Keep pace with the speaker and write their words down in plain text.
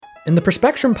In the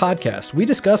Perspectrum podcast, we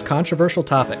discuss controversial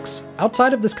topics.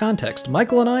 Outside of this context,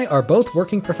 Michael and I are both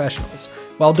working professionals.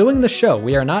 While doing this show,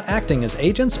 we are not acting as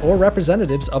agents or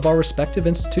representatives of our respective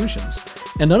institutions,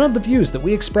 and none of the views that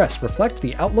we express reflect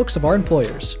the outlooks of our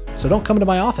employers. So don't come to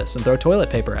my office and throw toilet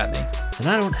paper at me. And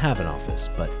I don't have an office,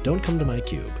 but don't come to my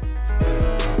cube.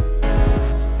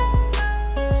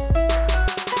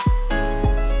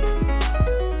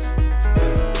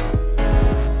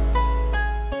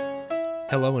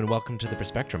 Hello and welcome to the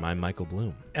Perspectrum. I'm Michael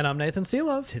Bloom. And I'm Nathan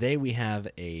Seelove. Today we have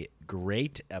a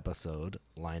great episode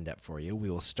lined up for you. We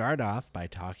will start off by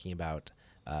talking about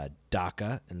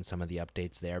DACA and some of the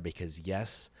updates there because,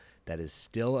 yes, that is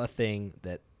still a thing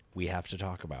that we have to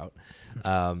talk about.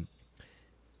 And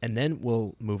then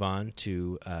we'll move on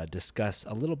to discuss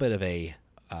a little bit of a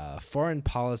foreign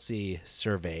policy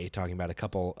survey, talking about a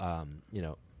couple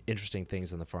interesting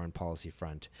things on the foreign policy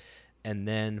front. And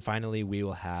then finally, we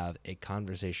will have a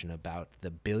conversation about the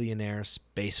billionaire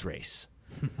space race.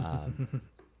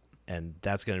 And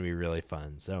that's going to be really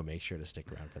fun. So make sure to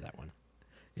stick around for that one.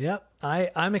 Yep.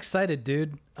 I'm excited,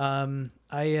 dude. And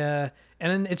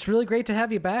it's really great to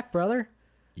have you back, brother.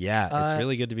 Yeah, it's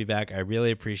really good to be back. I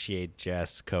really appreciate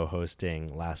Jess co-hosting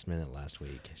last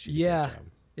week. She did a great job.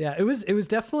 Yeah. It was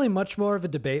definitely much more of a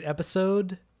debate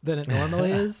episode than it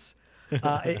normally is.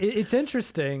 It's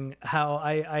interesting how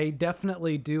I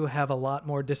definitely do have a lot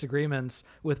more disagreements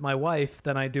with my wife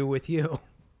than I do with you.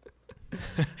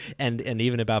 and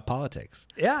even about politics.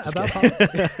 Yeah, Just about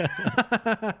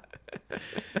politics.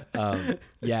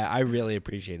 Yeah, I really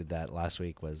appreciated that. Last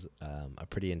week was a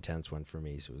pretty intense one for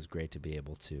me, so it was great to be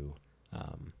able to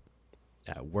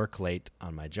work late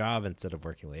on my job instead of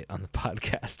working late on the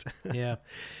podcast. Yeah,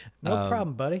 no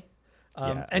problem, buddy.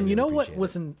 Yeah, and really you know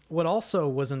what also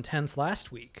was intense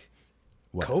last week?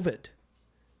 What? COVID.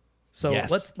 So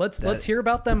yes, let's hear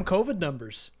about them COVID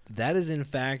numbers. That is in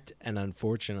fact and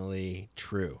unfortunately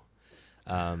true.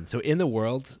 So in the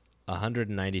world,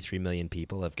 193 million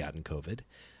people have gotten COVID,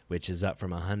 which is up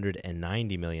from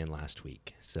 190 million last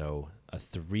week. So a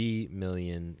 3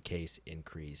 million case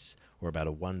increase, or about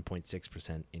a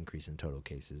 1.6% increase in total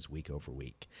cases week over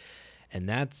week. And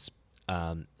that's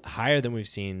higher than we've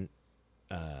seen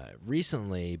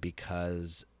recently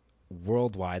because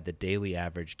worldwide the daily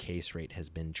average case rate has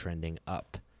been trending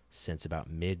up since about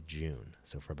mid-June,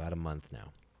 so for about a month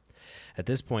now. At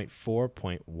this point,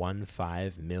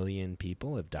 4.15 million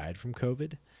people have died from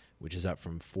COVID, which is up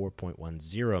from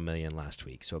 4.10 million last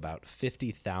week, so about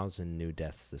 50,000 new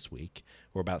deaths this week,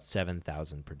 or about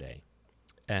 7,000 per day.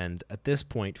 And at this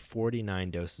point,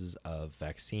 49 doses of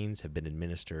vaccines have been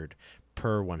administered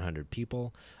per 100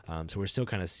 people. So we're still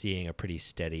kind of seeing a pretty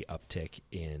steady uptick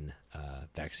in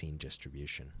vaccine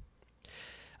distribution.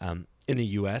 In the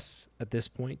U.S. at this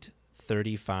point,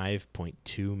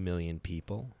 35.2 million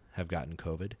people have gotten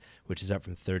COVID, which is up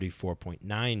from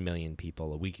 34.9 million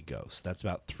people a week ago. So that's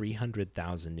about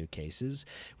 300,000 new cases,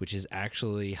 which is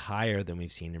actually higher than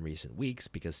we've seen in recent weeks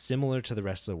because similar to the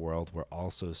rest of the world, we're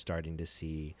also starting to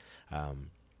see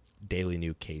daily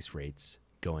new case rates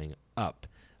going up.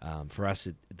 For us,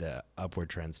 the upward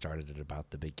trend started at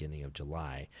about the beginning of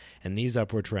July. And these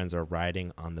upward trends are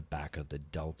riding on the back of the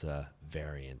Delta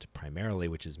variant primarily,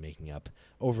 which is making up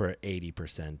over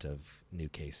 80% of new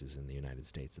cases in the United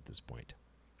States at this point.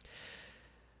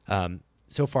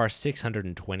 So far,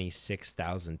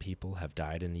 626,000 people have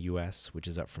died in the U.S., which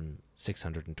is up from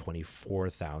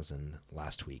 624,000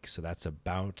 last week. So that's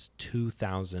about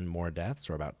 2,000 more deaths,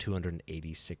 or about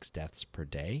 286 deaths per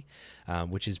day,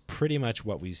 which is pretty much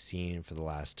what we've seen for the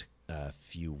last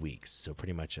few weeks. So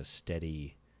pretty much a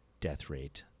steady death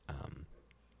rate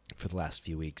for the last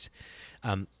few weeks.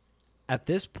 At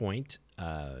this point,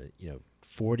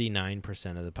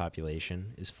 49% of the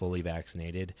population is fully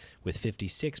vaccinated, with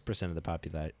 56% of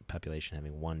the population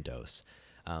having one dose.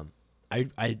 I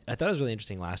thought it was really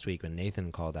interesting last week when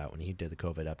Nathan called out when he did the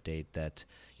COVID update that,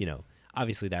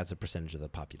 obviously that's a percentage of the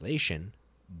population,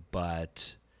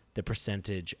 but the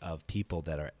percentage of people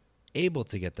that are able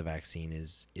to get the vaccine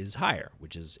is higher,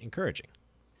 which is encouraging.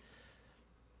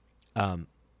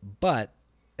 But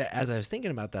as I was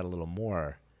thinking about that a little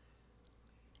more,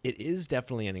 it is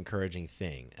definitely an encouraging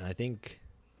thing, and I think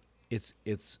it's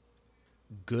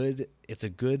good. It's a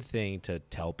good thing to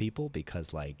tell people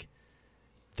because, like,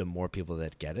 the more people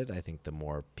that get it, I think the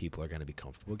more people are going to be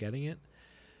comfortable getting it.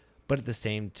 But at the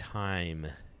same time,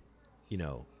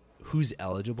 who's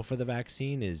eligible for the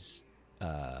vaccine is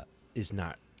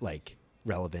not like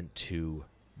relevant to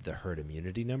the herd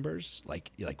immunity numbers,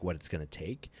 like what it's going to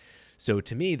take. So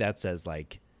to me, that says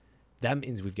like that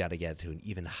means we've got to get to an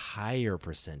even higher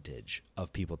percentage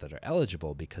of people that are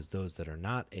eligible, because those that are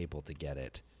not able to get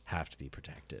it have to be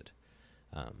protected.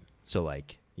 So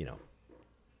like,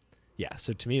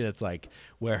 so to me, that's like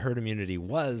where herd immunity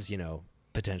was,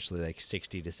 potentially like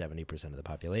 60 to 70% of the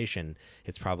population.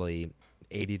 It's probably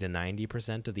 80 to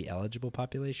 90% of the eligible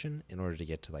population in order to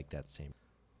get to like that same.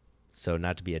 So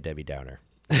not to be a Debbie Downer.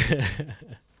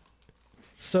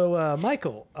 So,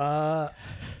 Michael,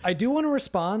 I do want to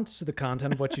respond to the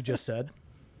content of what you just said,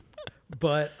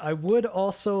 but I would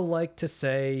also like to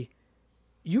say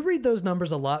you read those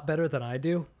numbers a lot better than I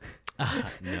do.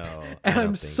 No. And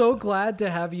I'm so glad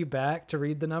to have you back to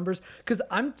read the numbers, because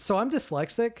I'm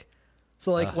dyslexic.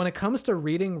 So like when it comes to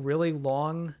reading really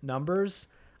long numbers,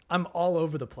 I'm all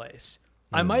over the place.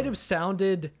 I might have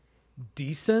sounded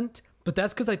decent, but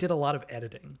that's because I did a lot of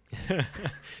editing.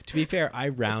 To be fair, I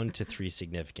round to 3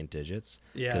 significant digits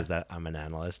because Yeah. I'm an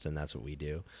analyst and that's what we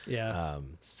do. Yeah.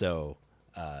 So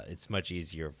it's much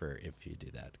easier if you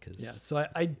do that. Yeah. So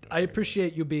I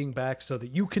appreciate you being back so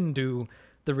that you can do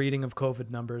the reading of COVID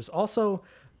numbers. Also,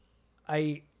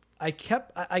 I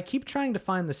keep trying to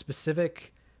find the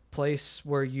specific place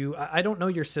where I don't know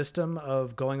your system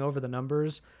of going over the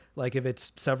numbers, like if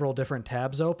it's several different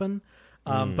tabs open.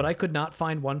 But I could not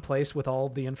find one place with all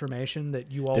of the information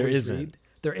that you always read.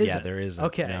 There isn't. Yeah, there isn't.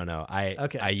 Okay. No.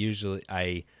 I usually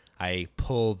I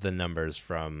pull the numbers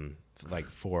from like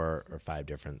 4 or 5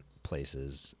 different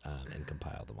places and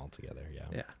compile them all together. Yeah.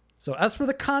 Yeah. So as for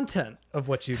the content of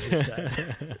what you just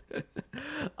said,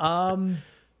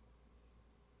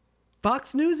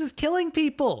 Fox News is killing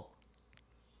people.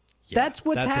 Yeah, That's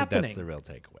what's happening. That's the real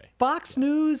takeaway. Fox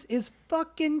News is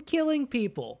fucking killing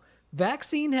people.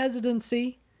 Vaccine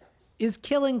hesitancy is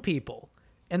killing people.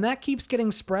 And that keeps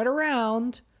getting spread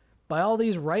around by all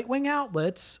these right-wing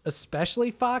outlets,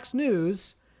 especially Fox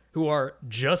News, who are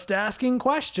just asking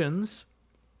questions.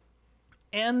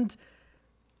 And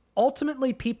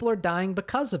ultimately, people are dying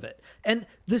because of it. And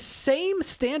the same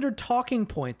standard talking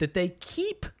point that they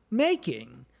keep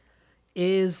making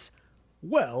is,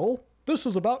 well, this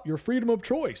is about your freedom of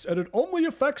choice and it only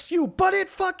affects you. But it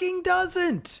fucking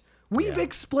doesn't. We've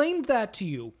explained that to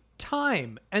you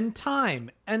time and time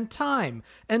and time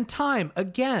and time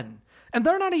again. And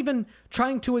they're not even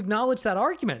trying to acknowledge that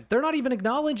argument. They're not even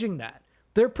acknowledging that.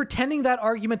 They're pretending that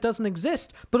argument doesn't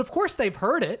exist. But of course they've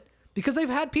heard it because they've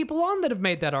had people on that have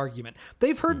made that argument.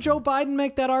 They've heard Joe Biden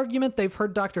make that argument. They've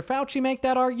heard Dr. Fauci make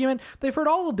that argument. They've heard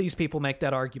all of these people make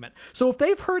that argument. So if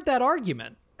they've heard that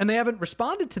argument and they haven't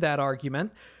responded to that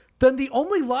argument, then the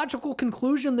only logical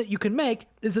conclusion that you can make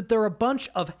is that they're a bunch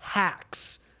of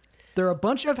hacks. They're a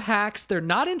bunch of hacks. They're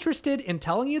not interested in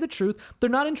telling you the truth. They're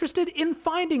not interested in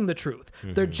finding the truth.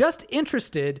 They're just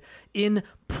interested in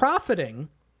profiting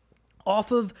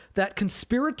off of that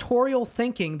conspiratorial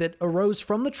thinking that arose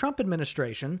from the Trump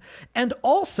administration, and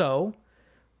also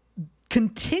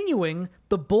continuing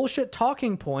the bullshit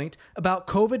talking point about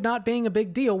COVID not being a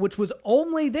big deal, which was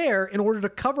only there in order to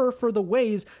cover for the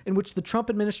ways in which the Trump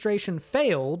administration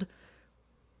failed.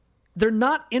 They're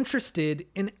not interested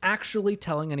in actually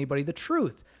telling anybody the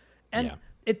truth. And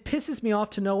it pisses me off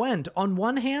to no end. On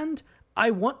one hand,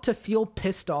 I want to feel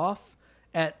pissed off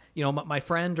at, my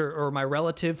friend or my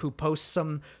relative who posts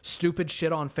some stupid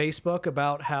shit on Facebook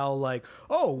about how like,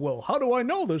 oh, well, how do I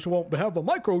know this won't have a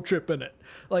microchip in it?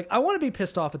 Like, I want to be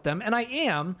pissed off at them, and I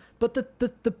am, but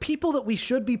the people that we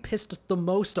should be pissed the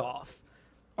most off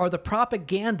are the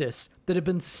propagandists that have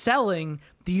been selling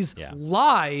these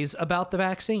lies about the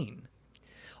vaccine.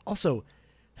 Also,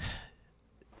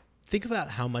 think about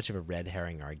how much of a red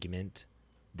herring argument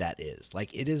that is.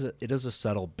 Like, it is a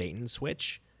subtle bait and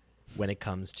switch when it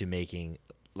comes to talking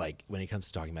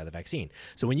about the vaccine.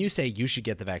 So when you say you should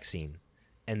get the vaccine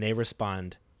and they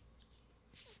respond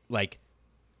like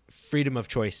freedom of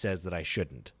choice says that I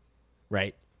shouldn't,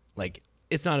 right? Like,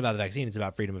 it's not about the vaccine, it's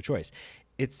about freedom of choice.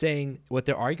 It's saying what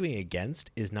they're arguing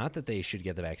against is not that they should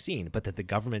get the vaccine, but that the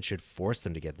government should force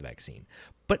them to get the vaccine.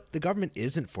 But the government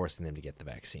isn't forcing them to get the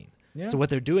vaccine. Yeah. So what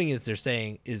they're doing is they're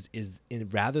saying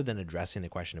rather than addressing the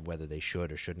question of whether they should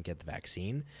or shouldn't get the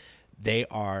vaccine, they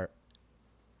are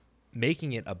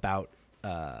making it about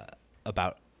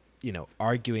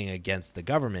arguing against the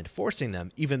government forcing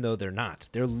them, even though they're not.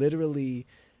 They're literally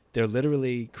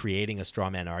creating a straw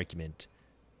man argument,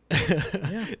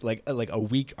 like a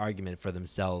weak argument for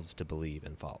themselves to believe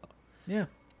and follow. Yeah,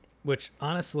 which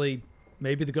honestly,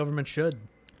 maybe the government should.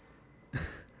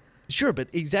 Sure,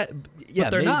 but maybe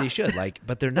not. They should.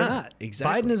 But they're not.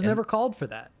 Exactly. Biden has never called for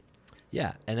that.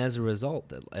 Yeah, and as a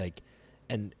result,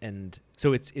 And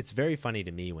so it's very funny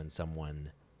to me when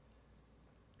someone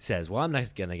says, well, I'm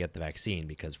not going to get the vaccine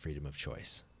because freedom of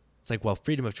choice. It's like, well,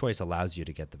 freedom of choice allows you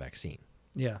to get the vaccine.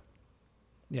 Yeah.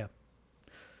 Yeah.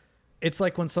 It's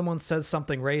like when someone says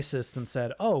something racist and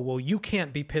said, oh, well, you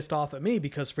can't be pissed off at me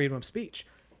because freedom of speech.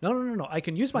 No. I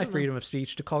can use my freedom of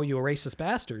speech to call you a racist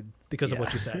bastard because of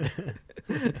what you said.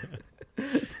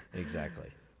 Exactly.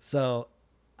 So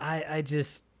I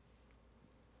just,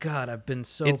 God, I've been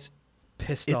so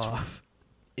pissed off.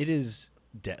 It is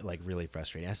like really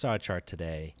frustrating. I saw a chart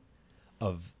today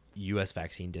of U.S.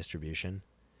 vaccine distribution,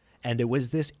 and it was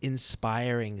this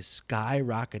inspiring,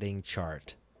 skyrocketing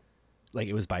chart. Like,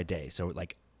 it was by day. So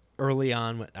like early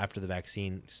on after the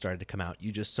vaccine started to come out,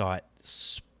 you just saw it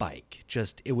spike.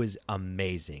 It was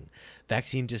amazing.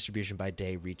 Vaccine distribution by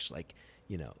day reached like,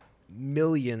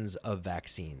 millions of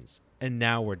vaccines. And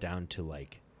now we're down to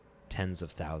like tens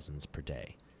of thousands per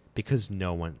day because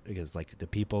like the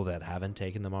people that haven't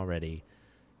taken them already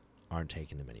aren't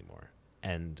taking them anymore.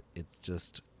 And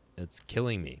it's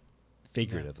killing me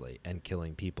figuratively and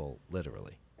killing people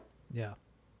literally. Yeah.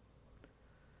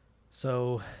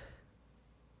 So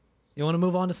you want to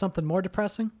move on to something more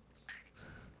depressing?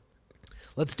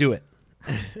 Let's do it.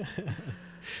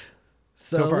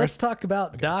 So let's talk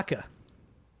about DACA.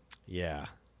 Yeah.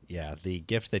 The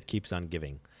gift that keeps on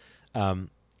giving.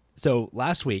 So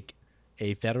last week,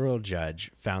 a federal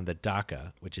judge found that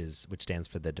DACA, which stands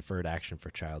for the Deferred Action for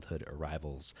Childhood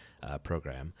Arrivals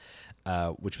program,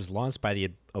 which was launched by the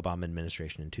Obama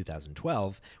administration in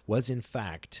 2012, was in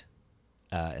fact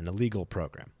an illegal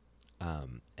program.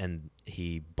 And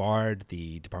he barred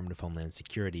the Department of Homeland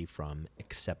Security from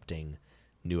accepting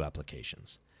new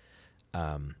applications.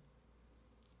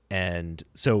 And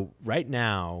so right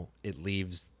now it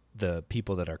leaves the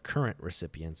people that are current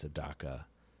recipients of DACA,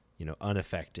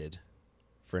 unaffected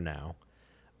for now.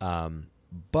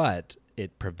 But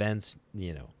it prevents,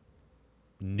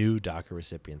 new DACA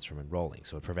recipients from enrolling.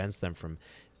 So it prevents them from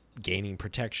gaining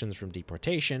protections from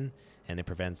deportation, and it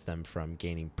prevents them from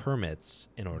gaining permits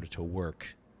in order to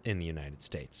work in the United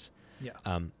States. Yeah.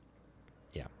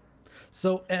 Yeah.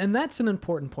 So, and that's an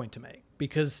important point to make,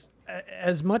 because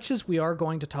as much as we are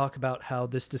going to talk about how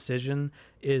this decision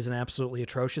is an absolutely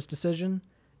atrocious decision,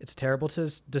 it's a terrible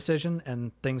decision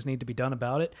and things need to be done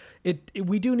about it.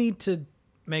 We do need to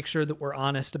make sure that we're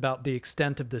honest about the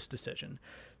extent of this decision.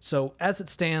 So as it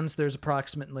stands, there's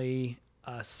approximately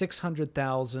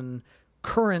 600,000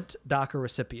 current DACA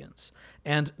recipients.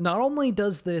 And not only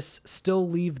does this still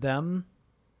leave them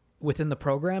within the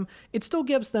program, it still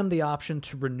gives them the option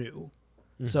to renew.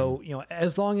 Mm-hmm. So,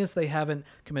 as long as they haven't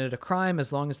committed a crime,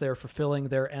 as long as they're fulfilling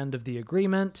their end of the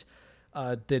agreement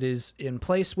that is in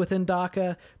place within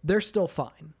DACA, they're still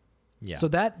fine. Yeah. So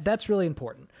that's really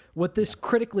important. What this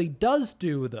critically does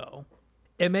do, though,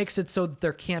 it makes it so that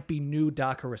there can't be new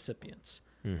DACA recipients.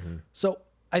 Mm-hmm. So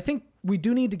I think we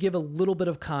do need to give a little bit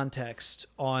of context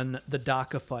on the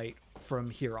DACA fight from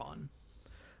here on.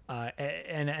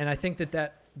 And I think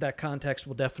that context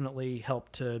will definitely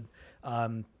help to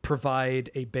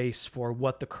provide a base for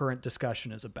what the current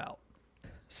discussion is about.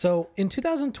 So in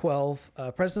 2012,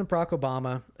 President Barack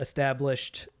Obama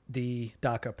established the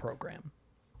DACA program.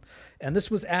 And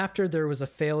this was after there was a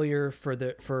failure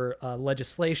for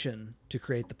legislation to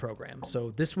create the program.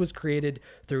 So this was created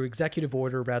through executive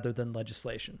order rather than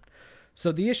legislation.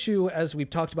 So the issue, as we've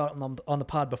talked about on the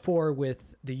pod before, with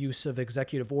the use of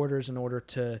executive orders in order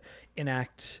to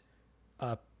enact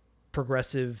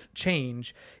progressive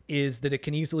change, is that it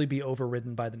can easily be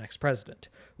overridden by the next president,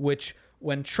 which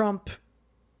when Trump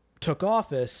took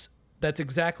office, that's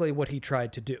exactly what he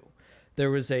tried to do.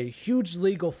 There was a huge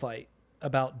legal fight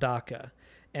about DACA,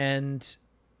 and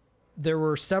there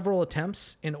were several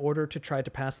attempts in order to try to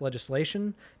pass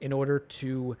legislation in order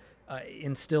to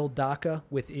instill DACA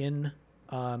within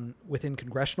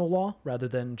congressional law rather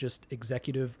than just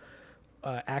executive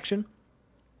action.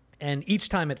 And each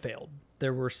time it failed.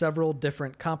 There were several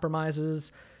different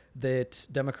compromises that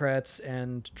Democrats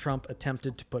and Trump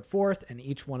attempted to put forth, and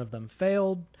each one of them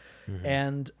failed. Mm-hmm.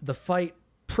 And the fight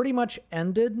pretty much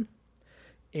ended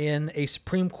in a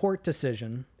Supreme Court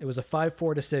decision. It was a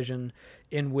 5-4 decision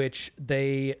in which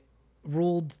they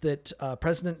ruled that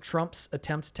President Trump's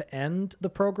attempts to end the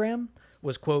program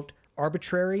was, quote,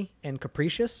 arbitrary and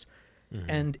capricious. Mm-hmm.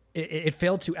 And it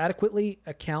failed to adequately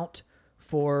account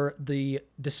for the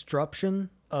disruption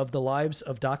of the lives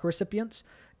of DACA recipients,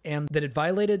 and that it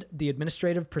violated the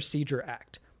Administrative Procedure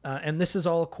Act. And this is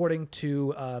all according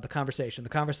to the Conversation. The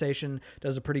Conversation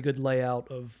does a pretty good layout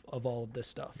of all of this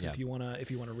stuff. Yeah. If you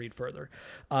wanna read further.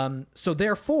 So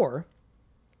therefore,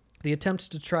 the attempts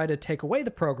to try to take away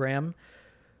the program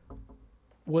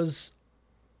was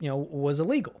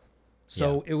illegal.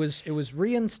 So it was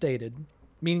reinstated,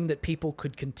 meaning that people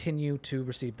could continue to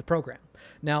receive the program.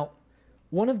 Now,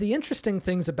 one of the interesting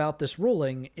things about this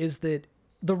ruling is that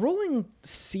the ruling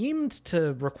seemed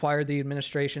to require the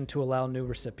administration to allow new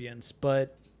recipients,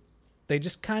 but they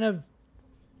just kind of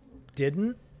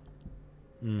didn't,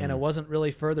 and it wasn't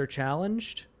really further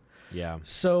challenged. Yeah.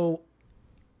 So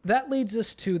that leads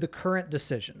us to the current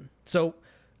decision. So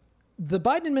the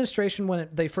Biden administration, when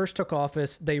they first took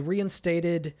office, they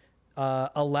reinstated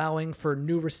allowing for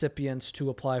new recipients to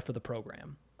apply for the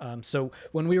program. So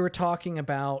when we were talking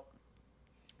about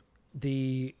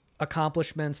the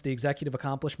accomplishments, the executive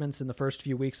accomplishments in the first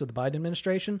few weeks of the Biden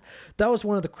administration, that was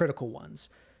one of the critical ones.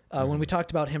 When we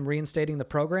talked about him reinstating the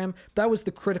program, that was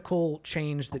the critical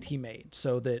change that he made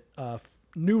so that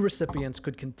new recipients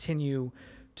could continue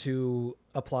to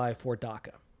apply for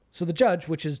DACA. So the judge,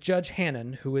 which is Judge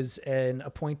Hannon, who is an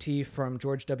appointee from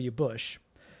George W. Bush,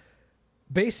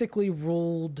 basically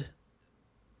ruled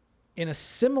in a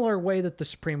similar way that the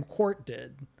Supreme Court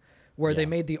did, where they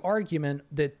made the argument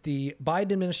that the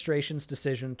Biden administration's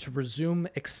decision to resume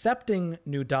accepting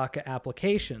new DACA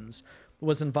applications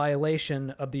was in violation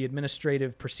of the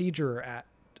Administrative Procedure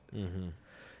Act. Mm-hmm.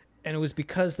 And it was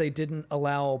because they didn't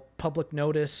allow public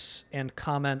notice and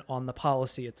comment on the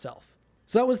policy itself.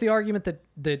 So that was the argument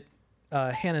that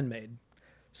Hannon made.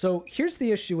 So here's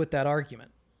the issue with that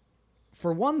argument.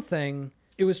 For one thing,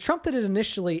 it was Trump that had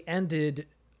initially ended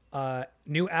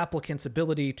new applicants'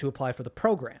 ability to apply for the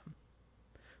program,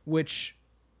 which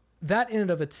that in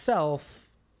and of itself,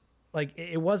 like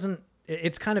it wasn't,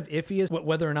 it's kind of iffy as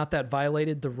whether or not that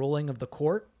violated the ruling of the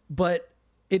court. But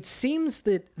it seems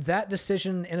that that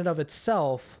decision in and of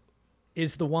itself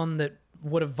is the one that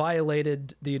would have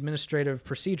violated the Administrative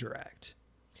Procedure Act.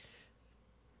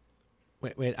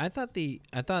 Wait. I thought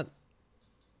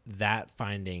that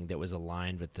finding that was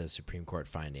aligned with the Supreme Court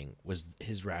finding was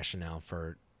his rationale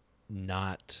for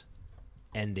not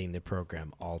ending the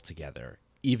program altogether,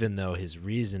 even though his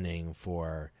reasoning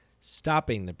for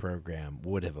stopping the program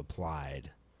would have applied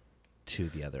to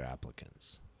the other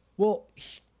applicants. Well,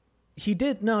 he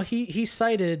did. No, he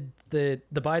cited that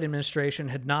the Biden administration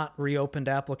had not reopened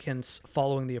applicants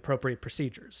following the appropriate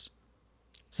procedures.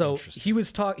 So he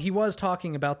was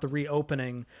talking about the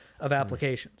reopening of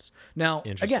applications. Now,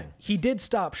 again, he did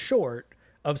stop short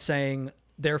of saying,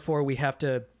 therefore, we have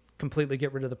to completely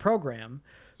get rid of the program.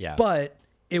 Yeah. But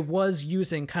it was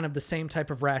using kind of the same type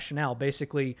of rationale.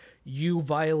 Basically, you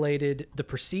violated the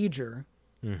procedure,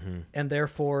 and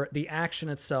therefore the action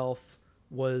itself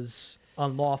was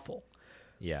unlawful.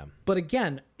 Yeah. But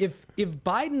again, if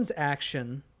Biden's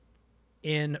action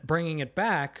in bringing it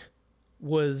back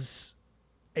was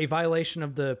a violation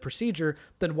of the procedure,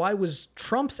 then why was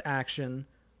Trump's action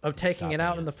of taking it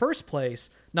out in the first place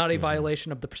not a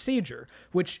violation of the procedure?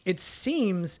 Which it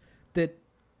seems that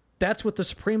that's what the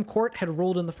Supreme Court had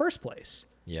ruled in the first place.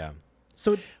 Yeah.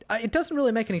 So it doesn't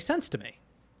really make any sense to me.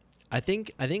 I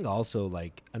think also,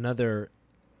 like, another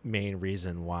main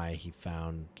reason why he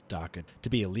found DACA to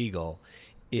be illegal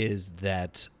is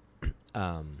that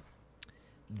that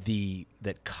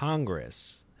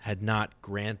Congress had not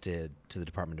granted to the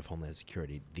Department of Homeland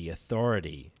Security the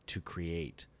authority to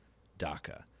create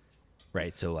DACA.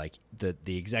 Right. So like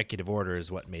the executive order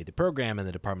is what made the program, and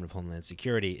the Department of Homeland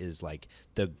Security is like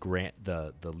the grant,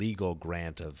 the legal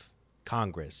grant of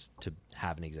Congress to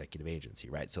have an executive agency.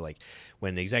 Right. So like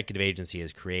when an executive agency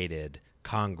is created,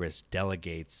 Congress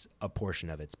delegates a portion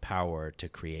of its power to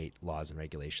create laws and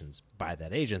regulations by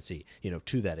that agency,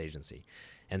 to that agency.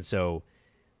 And so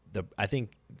I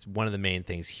think one of the main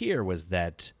things here was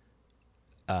that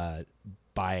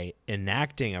by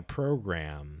enacting a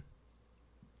program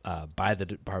by the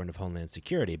Department of Homeland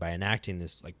Security, by enacting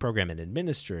this like program and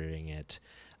administering it,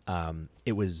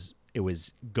 it was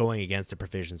going against the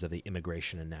provisions of the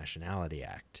Immigration and Nationality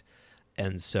Act.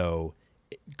 And so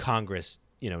Congress,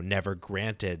 never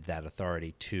granted that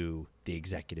authority to the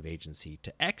executive agency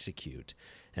to execute.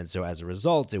 And so as a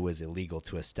result, it was illegal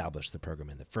to establish the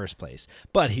program in the first place.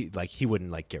 But he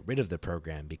wouldn't get rid of the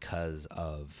program because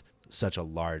of such a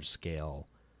large scale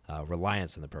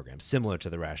reliance on the program, similar to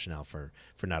the rationale for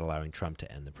not allowing Trump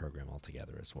to end the program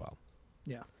altogether as well.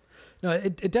 Yeah. No,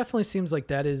 it definitely seems like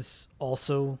that is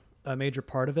also a major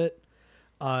part of it,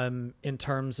 in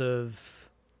terms of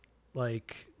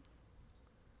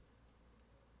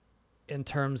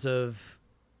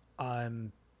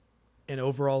an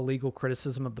overall legal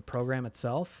criticism of the program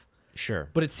itself. Sure.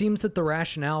 But it seems that the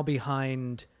rationale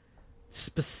behind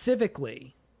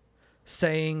specifically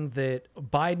saying that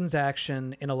Biden's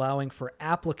action in allowing for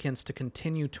applicants to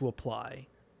continue to apply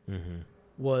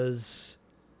was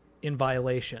in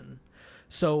violation.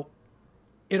 So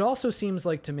it also seems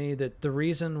like to me that the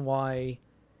reason why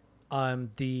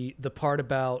the part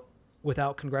about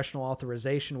without congressional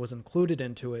authorization was included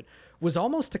into it was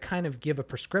almost to kind of give a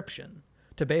prescription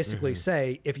to basically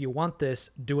say, if you want this,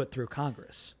 do it through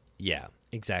Congress. Yeah,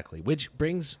 exactly. Which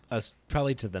brings us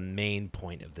probably to the main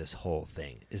point of this whole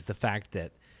thing, is the fact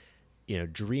that,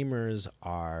 dreamers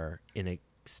are in a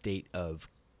state of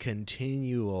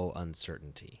continual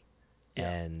uncertainty. Yeah.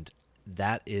 And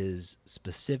that is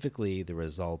specifically the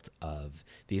result of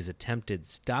these attempted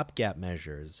stopgap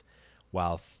measures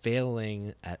while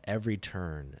failing at every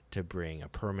turn to bring a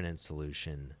permanent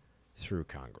solution through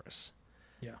Congress.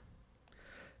 Yeah.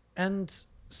 And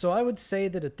so I would say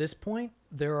that at this point,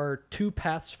 there are two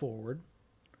paths forward.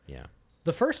 Yeah.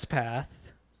 The first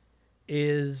path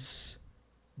is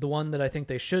the one that I think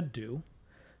they should do,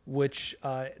 which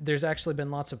there's actually been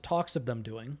lots of talks of them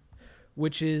doing,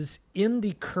 which is in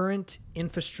the current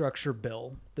infrastructure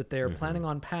bill that they are planning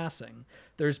on passing,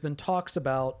 there's been talks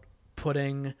about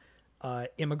putting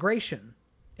immigration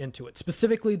into it.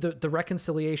 Specifically, the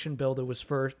reconciliation bill that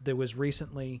was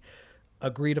recently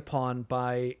agreed upon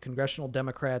by congressional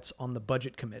Democrats on the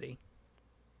Budget Committee,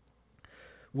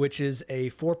 which is a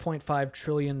 $4.5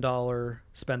 trillion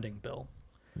spending bill.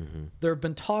 There have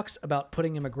been talks about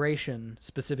putting immigration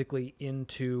specifically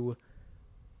into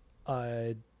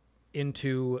that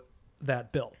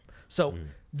bill. So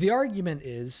the argument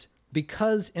is,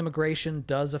 because immigration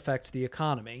does affect the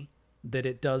economy, that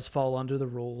it does fall under the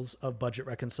rules of budget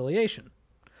reconciliation.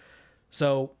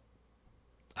 So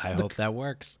I hope that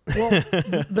works. Well,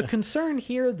 the concern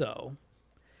here, though,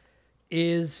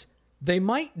 is they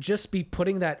might just be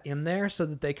putting that in there so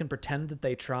that they can pretend that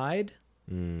they tried.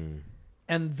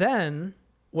 And then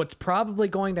what's probably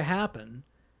going to happen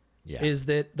is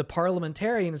that the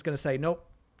parliamentarian is going to say, nope,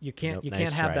 you can't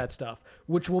have that stuff,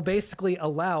 which will basically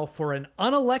allow for an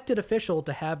unelected official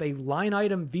to have a line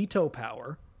item veto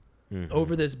power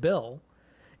over this bill.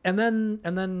 And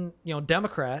then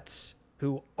Democrats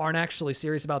who aren't actually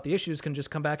serious about the issues can just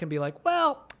come back and be like,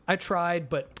 well, I tried,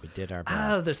 but we did our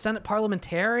best. The Senate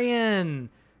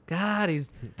parliamentarian, God, he's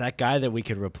that guy that we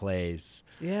could replace.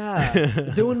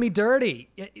 Yeah, doing me dirty.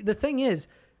 The thing is,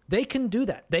 they can do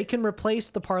that. They can replace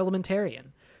the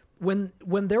parliamentarian. When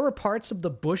there were parts of the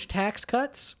Bush tax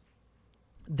cuts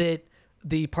that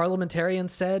the parliamentarian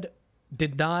said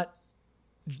did not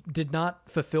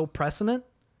fulfill precedent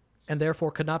and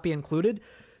therefore could not be included,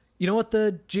 you know what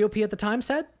the GOP at the time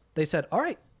said? They said, all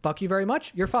right, fuck you very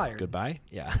much. You're fired. Goodbye.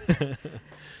 Yeah.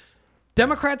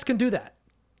 Democrats can do that.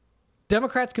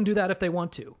 Democrats can do that if they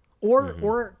want to.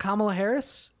 Or Kamala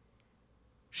Harris,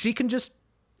 she can just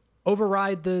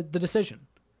override the decision.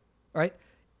 Right?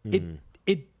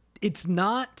 It's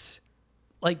not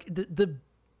like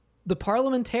the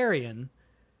parliamentarian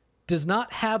does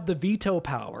not have the veto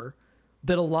power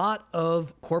that a lot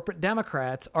of corporate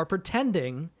Democrats are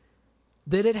pretending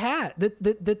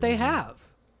that they have.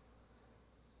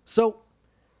 So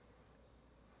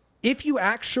if you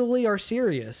actually are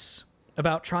serious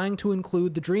about trying to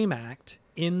include the DREAM Act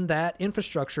in that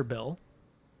infrastructure bill,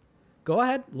 go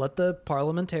ahead, let the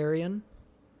parliamentarian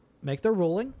make their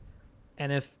ruling,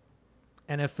 and if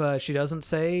she doesn't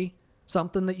say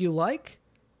something that you like,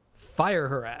 fire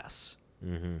her ass.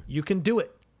 You can do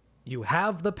it. You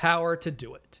have the power to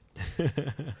do it.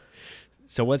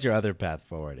 So what's your other path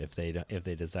forward if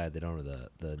they decide they don't have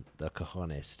the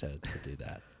cojones to do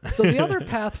that? So the other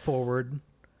path forward,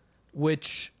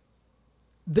 which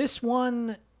this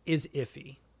one is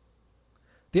iffy.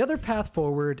 The other path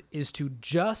forward is to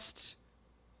just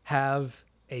have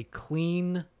a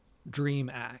clean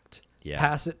DREAM Act,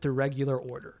 pass it through regular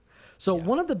order. So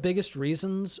one of the biggest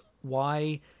reasons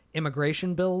why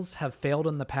immigration bills have failed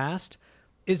in the past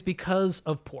is because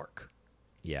of pork.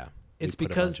 Yeah. It's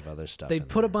because they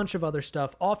put a bunch of other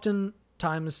stuff,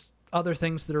 oftentimes other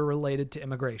things that are related to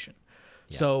immigration.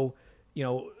 Yeah. So,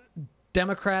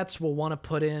 Democrats will want to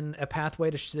put in a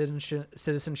pathway to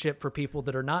citizenship for people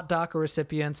that are not DACA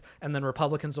recipients, and then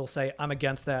Republicans will say, I'm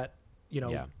against that,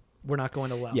 we're not going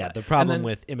to allow that. Yeah, the problem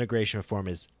with immigration reform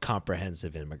is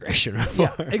comprehensive immigration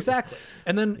reform. Yeah, exactly.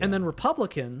 And then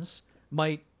Republicans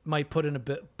might put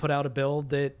out a bill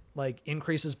that like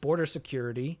increases border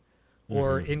security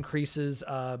or increases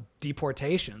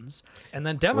deportations, and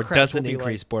then Democrats doesn't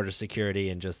increase border security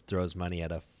and just throws money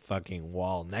at a fucking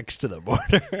wall next to the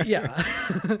border. Yeah.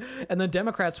 And then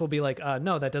Democrats will be like,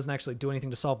 no, that doesn't actually do anything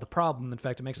to solve the problem. In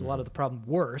fact, it makes a lot of the problem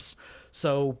worse.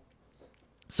 So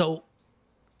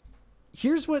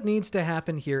here's what needs to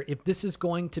happen here if this is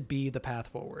going to be the path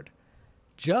forward.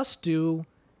 Just do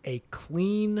a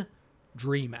clean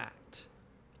DREAM Act.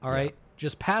 All right?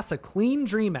 Just pass a clean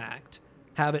DREAM Act,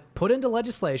 have it put into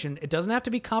legislation. It doesn't have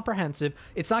to be comprehensive.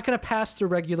 It's not going to pass through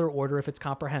regular order if it's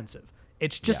comprehensive.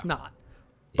 It's just not.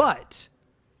 Yeah. But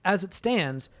as it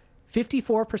stands,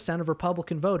 54% of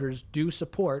Republican voters do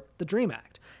support the DREAM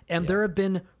Act. And there have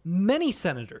been many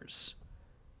senators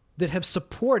that have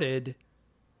supported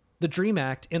the DREAM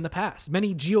Act in the past,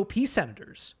 many GOP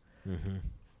senators. Mm-hmm.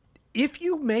 If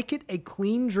you make it a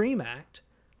clean DREAM Act,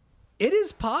 it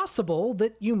is possible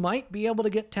that you might be able to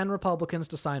get 10 Republicans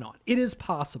to sign on. It is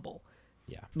possible.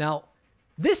 Yeah. Now,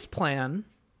 this plan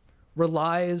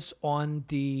relies on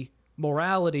the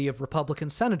morality of Republican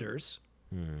senators,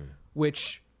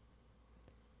 which,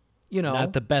 you know,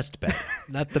 not the best bet,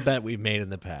 not the bet we've made in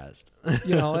the past.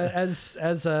 You know,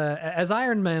 as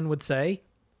Iron Man would say,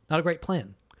 not a great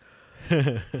plan.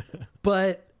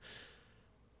 But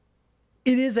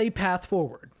it is a path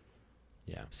forward.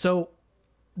 Yeah. So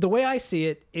the way I see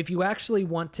it, if you actually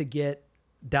want to get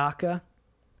DACA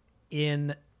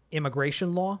in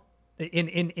immigration law,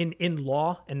 in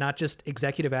law and not just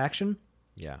executive action,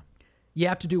 you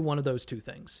have to do one of those two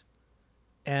things.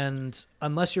 And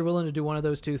unless you're willing to do one of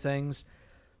those two things,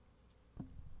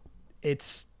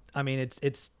 it's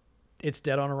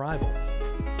dead on arrival.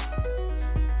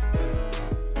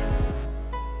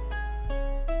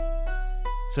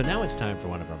 So now it's time for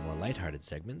one of our more lighthearted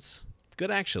segments,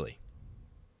 Good Actually.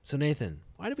 So Nathan,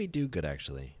 why do we do Good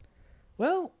Actually?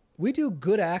 Well, we do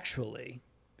Good Actually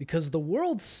because the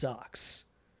world sucks.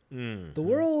 Mm-hmm. The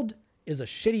world is a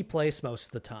shitty place most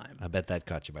of the time. I bet that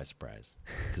caught you by surprise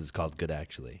because it's called Good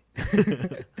Actually.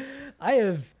 I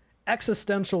have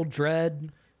existential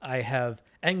dread. I have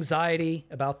anxiety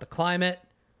about the climate,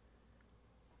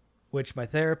 which my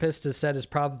therapist has said is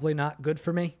probably not good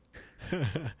for me.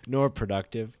 Nor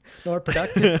productive. But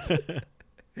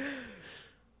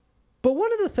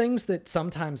one of the things that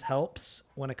sometimes helps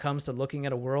when it comes to looking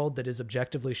at a world that is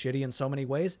objectively shitty in so many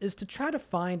ways is to try to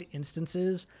find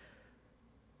instances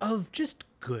of just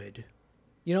good,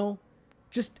 you know,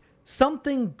 just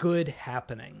something good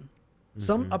happening,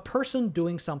 a person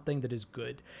doing something that is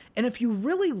good. And if you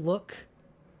really look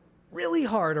really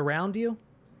hard around you,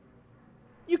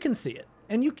 you can see it.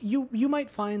 And you might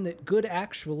find that good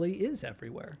actually is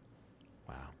everywhere.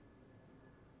 Wow.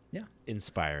 Yeah.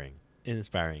 Inspiring.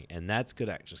 And that's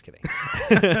good. Just kidding.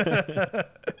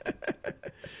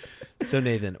 So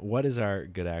Nathan, what is our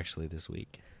Good Actually this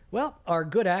week? Well, our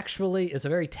Good Actually is a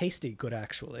very tasty Good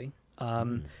Actually.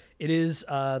 It is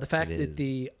the fact that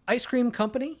the ice cream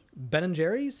company, Ben &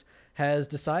 Jerry's, has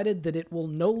decided that it will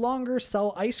no longer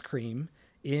sell ice cream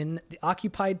in the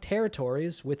occupied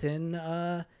territories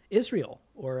within Israel,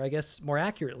 or I guess more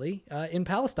accurately, in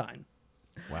Palestine.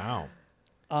 Wow.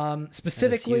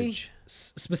 Specifically,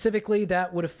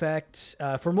 that would affect,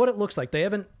 from what it looks like, they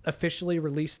haven't officially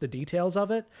released the details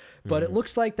of it, but it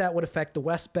looks like that would affect the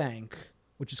West Bank,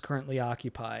 which is currently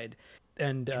occupied,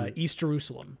 and East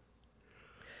Jerusalem.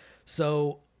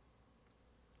 So,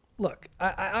 look,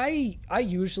 I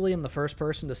usually am the first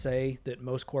person to say that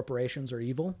most corporations are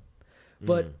evil,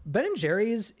 but Ben &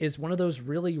 Jerry's is one of those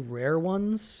really rare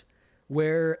ones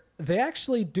where they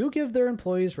actually do give their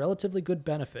employees relatively good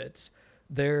benefits.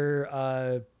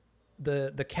 They're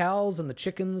the cows and the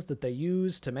chickens that they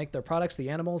use to make their products, the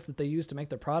animals that they use to make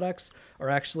their products, are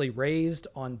actually raised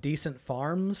on decent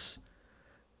farms.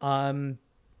 And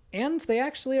they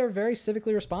actually are very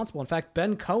civically responsible. In fact,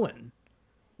 Ben Cohen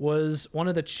was one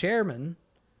of the chairmen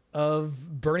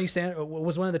of Bernie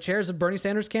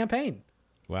Sanders' campaign.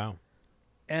 Wow.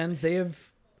 And they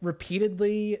have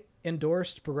repeatedly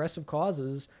endorsed progressive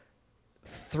causes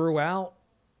throughout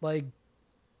the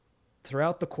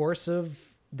course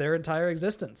of their entire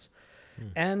existence.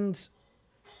 And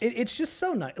it's just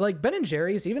so nice. Like Ben &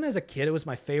 Jerry's, even as a kid, it was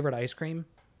my favorite ice cream.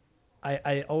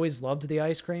 I always loved the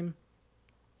ice cream.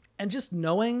 And just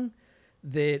knowing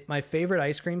that my favorite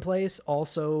ice cream place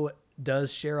also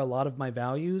does share a lot of my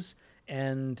values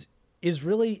and is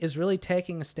really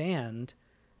taking a stand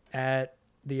at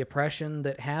the oppression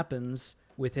that happens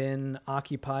within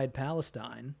occupied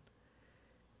Palestine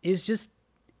is just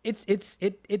it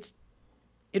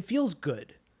feels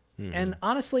good. And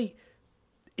honestly,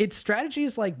 it's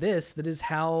strategies like this that is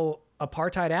how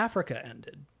apartheid Africa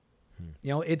ended. You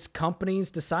know, it's companies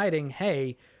deciding,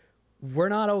 hey, we're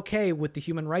not okay with the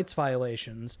human rights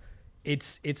violations.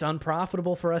 It's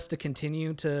unprofitable for us to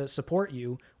continue to support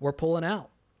you. We're pulling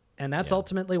out. And that's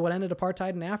ultimately what ended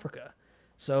apartheid in Africa.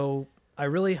 So I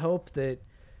really hope that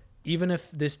even if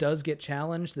this does get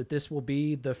challenged, that this will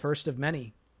be the first of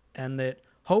many, and that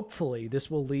hopefully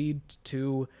this will lead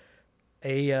to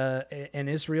an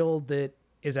Israel that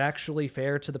is actually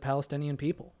fair to the Palestinian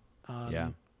people.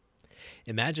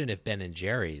 Imagine if Ben &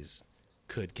 Jerry's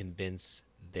could convince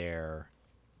the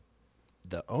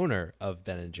owner of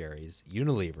Ben & Jerry's,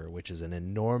 Unilever, which is an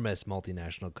enormous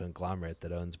multinational conglomerate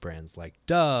that owns brands like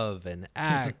Dove and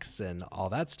Axe and all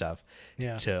that stuff,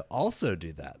 to also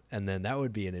do that. And then that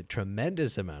would be a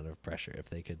tremendous amount of pressure if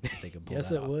they could pull yes,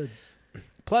 that it off. would.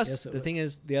 Plus, thing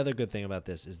is, the other good thing about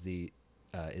this is the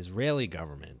Israeli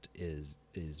government is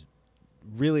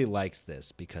really likes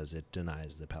this because it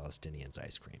denies the Palestinians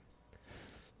ice cream.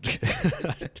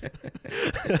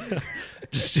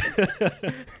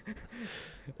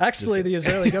 Actually, the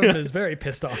Israeli government is very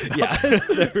pissed off about this.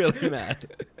 They're really mad.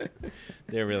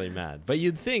 They're really mad. But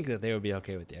you'd think that they would be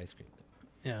okay with the ice cream.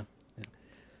 Yeah.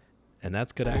 And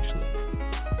that's good, actually.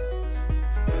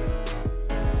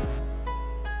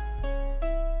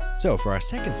 So for our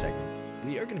second segment,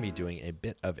 we are going to be doing a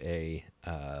bit of a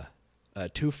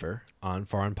twofer on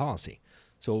foreign policy.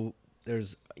 So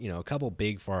there's a couple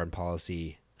big foreign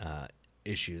policy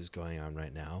issues going on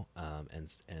right now,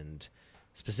 and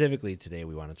specifically today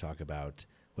we want to talk about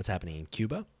what's happening in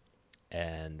Cuba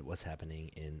and what's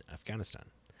happening in Afghanistan.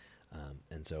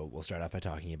 And so we'll start off by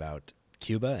talking about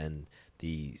Cuba and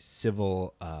the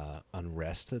civil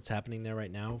unrest that's happening there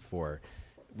right now,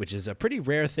 which is a pretty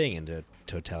rare thing in a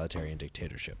totalitarian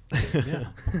dictatorship. Yeah.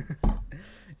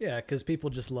 Yeah, because people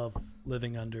just love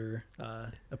living under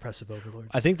oppressive overlords.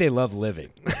 I think they love living.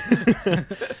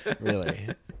 Really.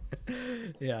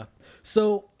 Yeah.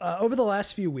 So over the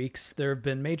last few weeks, there have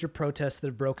been major protests that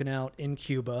have broken out in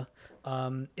Cuba.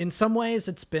 In some ways,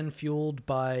 it's been fueled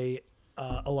by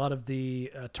a lot of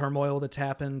the turmoil that's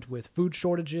happened with food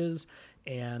shortages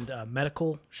and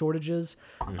medical shortages.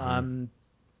 Mm-hmm.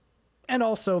 And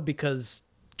also because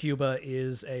Cuba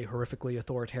is a horrifically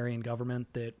authoritarian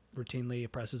government that routinely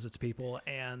oppresses its people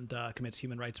and commits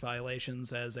human rights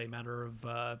violations as a matter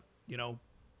of,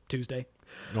 Tuesday.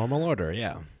 Normal order,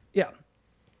 yeah. Yeah.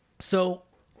 So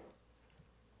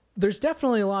there's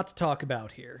definitely a lot to talk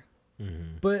about here.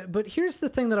 Mm-hmm. But here's the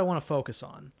thing that I want to focus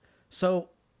on. So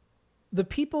the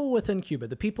people within Cuba,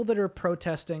 the people that are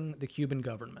protesting the Cuban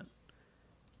government,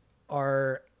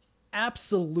 are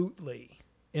absolutely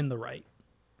in the right.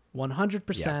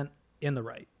 100% in the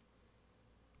right.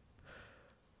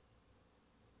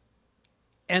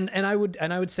 And I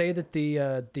would say that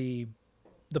the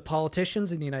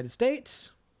politicians in the United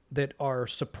States that are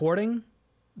supporting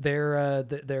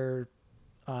their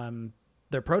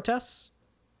protests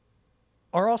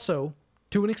are also,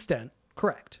 to an extent,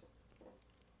 correct.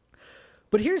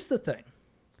 But here's the thing.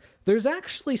 There's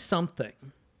actually something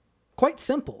quite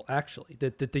simple, actually,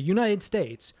 that the United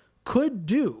States could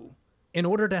do in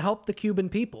order to help the Cuban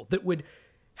people that would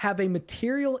have a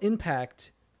material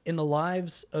impact in the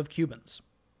lives of Cubans.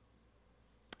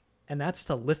 And that's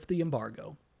to lift the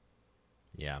embargo.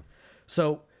 Yeah.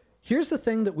 So here's the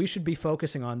thing that we should be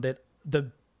focusing on that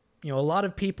a lot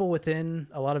of people within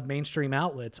a lot of mainstream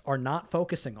outlets are not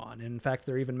focusing on. And in fact,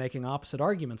 they're even making opposite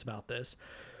arguments about this,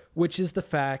 which is the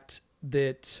fact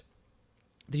that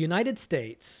the United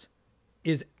States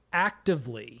is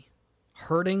actively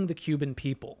hurting the Cuban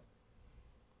people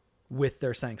with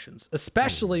their sanctions,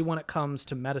 especially when it comes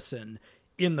to medicine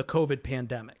in the COVID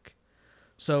pandemic.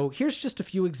 So here's just a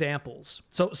few examples.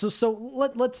 So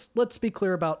let's be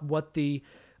clear about what the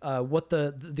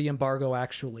embargo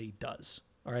actually does.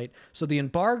 All right. So the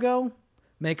embargo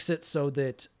makes it so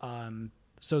that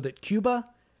Cuba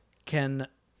can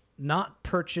not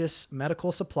purchase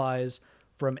medical supplies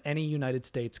from any United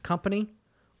States company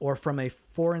or from a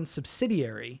foreign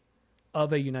subsidiary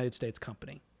of a United States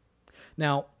company.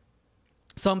 Now,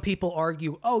 some people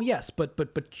argue, oh yes, but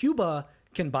Cuba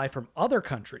can buy from other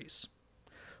countries.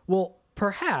 Well,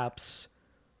 perhaps,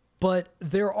 but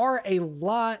there's a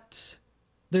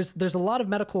lot of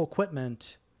medical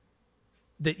equipment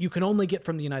that you can only get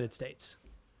from the United States.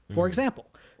 For example,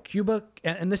 Cuba,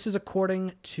 and this is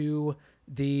according to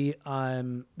the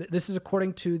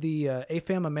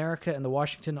AFAM America and the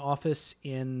Washington office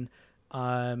in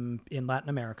Latin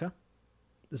America.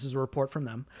 This is a report from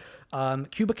them.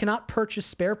 Cuba cannot purchase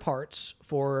spare parts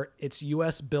for its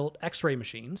U.S.-built X-ray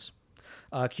machines.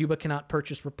 Cuba cannot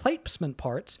purchase replacement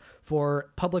parts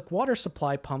for public water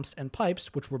supply pumps and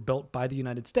pipes, which were built by the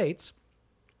United States.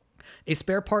 A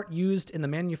spare part used in the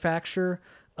manufacture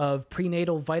of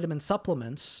prenatal vitamin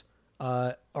supplements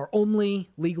are only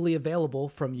legally available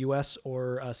from U.S.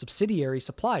 or subsidiary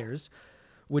suppliers,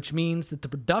 which means that the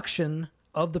production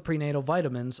of the prenatal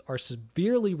vitamins are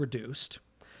severely reduced.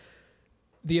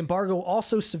 The embargo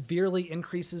also severely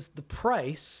increases the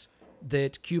price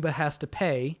that Cuba has to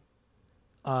pay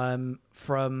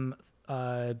from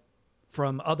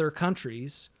other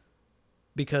countries,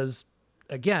 because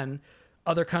again,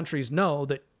 other countries know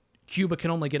that Cuba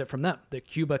can only get it from them, that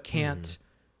Cuba can't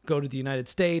go to the United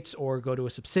States or go to a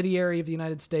subsidiary of the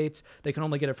United States. They can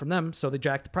only get it from them, so they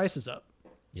jack the prices up.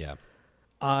 Yeah.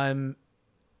 And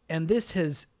this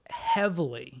has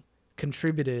heavily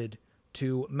contributed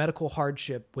to medical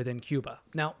hardship within Cuba.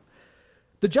 Now,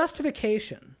 the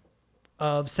justification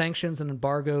of sanctions and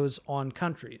embargoes on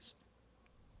countries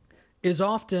is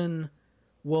often,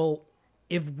 well,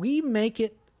 if we make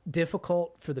it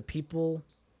difficult for the people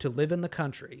to live in the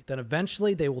country, then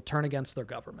eventually they will turn against their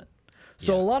government.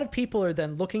 So a lot of people are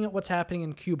then looking at what's happening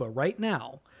in Cuba right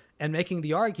now and making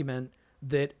the argument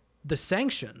that the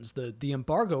sanctions, the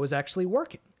embargo is actually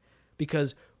working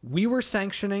because we were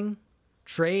sanctioning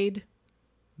trade,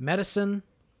 medicine,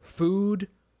 food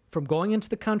from going into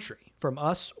the country from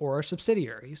us or our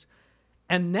subsidiaries.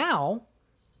 And now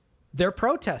they're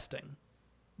protesting.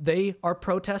 They are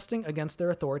protesting against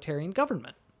their authoritarian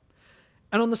government.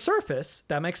 And on the surface,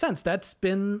 that makes sense. That's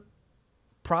been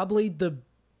probably the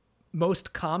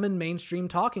most common mainstream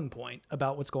talking point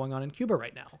about what's going on in Cuba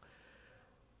right now.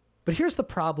 But here's the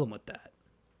problem with that.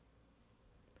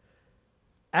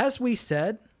 As we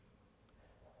said,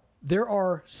 there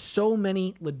are so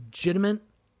many legitimate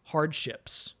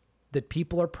hardships that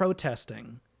people are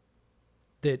protesting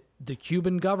that the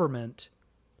Cuban government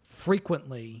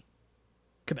frequently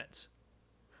commits,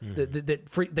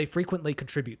 they frequently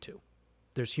contribute to.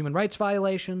 There's human rights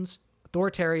violations,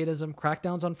 authoritarianism,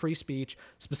 crackdowns on free speech,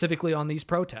 specifically on these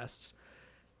protests.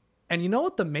 And you know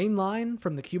what the main line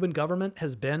from the Cuban government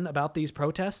has been about these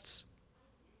protests?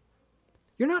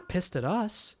 You're not pissed at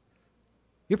us.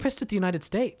 You're pissed at the United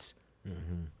States.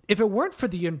 Mm-hmm. If it weren't for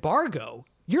the embargo,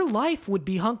 your life would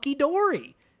be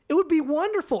hunky-dory. It would be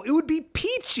wonderful. It would be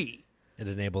peachy. It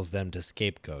enables them to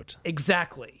scapegoat.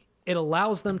 Exactly. It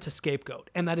allows them to scapegoat.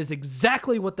 And that is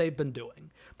exactly what they've been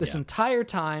doing. This entire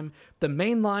time, the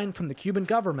main line from the Cuban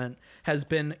government has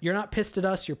been, you're not pissed at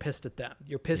us, you're pissed at them.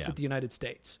 You're pissed at the United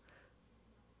States.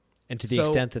 And to the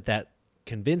extent that that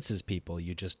convinces people,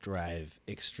 you just drive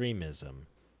extremism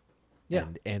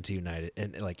and anti-United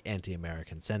and like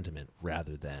anti-American sentiment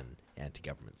rather than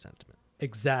anti-government sentiment.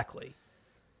 Exactly.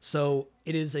 So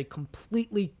it is a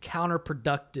completely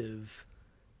counterproductive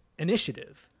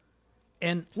initiative.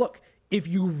 And look, if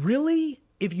you really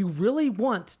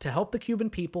want to help the Cuban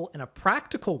people in a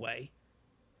practical way,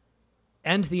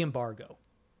 end the embargo.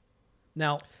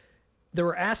 Now, there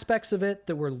were aspects of it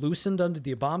that were loosened under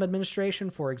the Obama administration.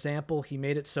 For example, he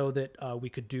made it so that we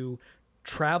could do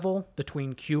travel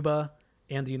between Cuba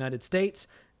and the United States.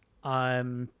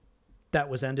 That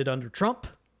was ended under Trump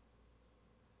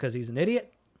because he's an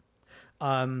idiot.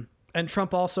 And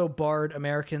Trump also barred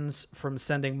Americans from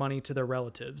sending money to their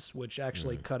relatives, which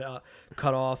actually cut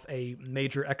off a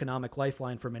major economic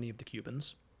lifeline for many of the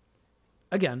Cubans.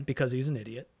 Again, because he's an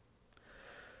idiot.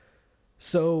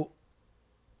 So,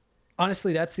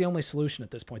 honestly, that's the only solution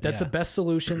at this point. That's the best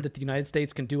solution that the United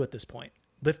States can do at this point.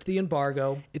 Lift the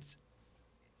embargo. It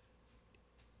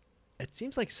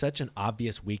seems like such an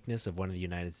obvious weakness of one of the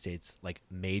United States' like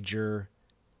major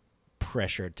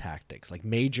pressure tactics, like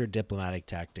major diplomatic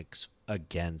tactics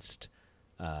against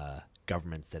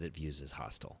governments that it views as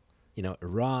hostile. You know,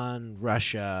 Iran,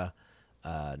 Russia,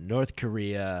 North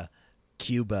Korea,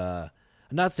 Cuba.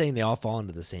 I'm not saying they all fall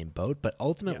into the same boat, but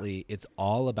ultimately it's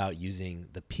all about using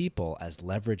the people as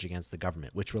leverage against the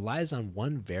government, which relies on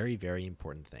one very, very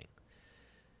important thing.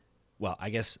 Well, I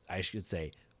guess I should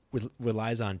say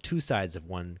relies on two sides of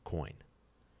one coin,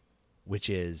 which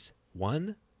is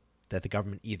one, that the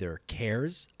government either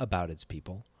cares about its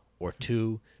people, or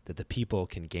two, that the people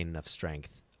can gain enough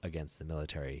strength against the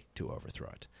military to overthrow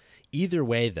it. Either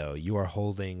way, though, you are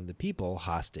holding the people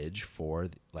hostage for,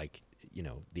 like, you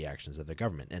know, the actions of the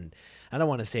government. And I don't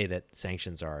want to say that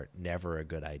sanctions are never a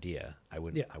good idea. I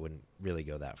wouldn't really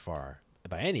go that far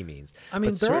by any means. I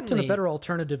mean, they're often a better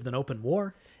alternative than open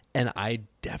war. And I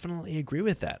definitely agree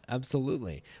with that.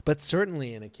 Absolutely. But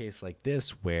certainly in a case like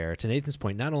this, where, to Nathan's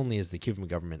point, not only is the Cuban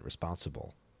government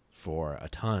responsible for a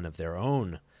ton of their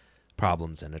own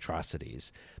problems and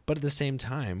atrocities, but at the same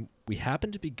time, we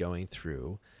happen to be going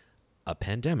through a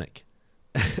pandemic,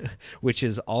 which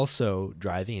is also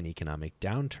driving an economic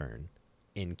downturn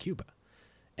in Cuba.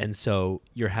 And so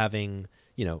you're having,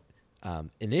 you know,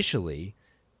 initially,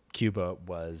 Cuba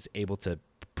was able to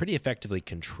pretty effectively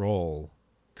control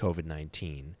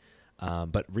COVID-19.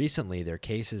 But recently their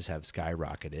cases have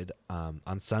skyrocketed.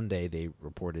 On Sunday, they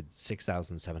reported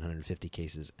 6,750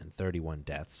 cases and 31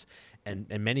 deaths. And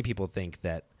many people think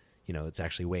that, you know, it's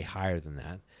actually way higher than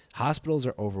that. Hospitals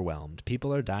are overwhelmed.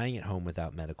 People are dying at home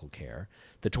without medical care.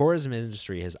 The tourism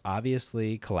industry has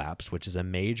obviously collapsed, which is a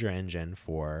major engine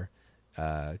for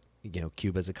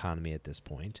Cuba's economy at this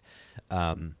point.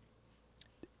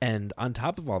 And on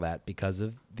top of all that, because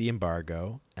of the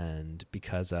embargo and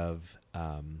because of,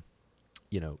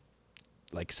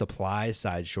 like supply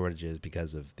side shortages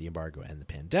because of the embargo and the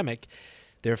pandemic,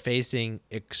 they're facing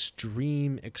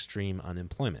extreme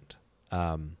unemployment.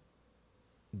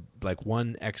 Like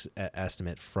one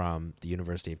estimate from the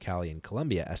University of Cali in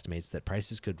Colombia estimates that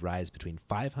prices could rise between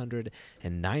 500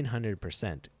 and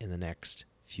 900% in the next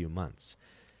few months.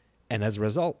 And as a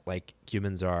result, like,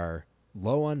 Cubans are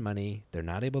low on money. They're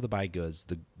not able to buy goods.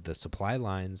 The supply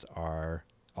lines are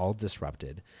all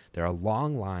disrupted. There are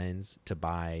long lines to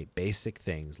buy basic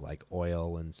things like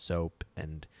oil and soap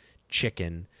and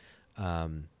chicken,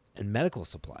 and medical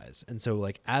supplies. And so,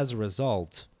 like, as a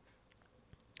result,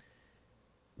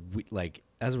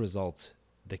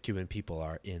 the Cuban people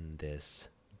are in this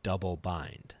double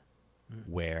bind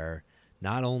where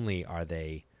not only are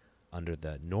they under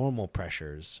the normal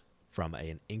pressures from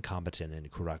an incompetent and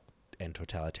corrupt and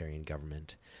totalitarian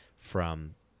government,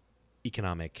 from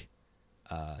economic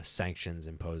sanctions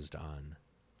imposed on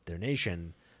their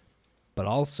nation, but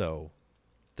also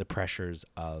the pressures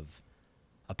of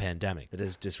a pandemic that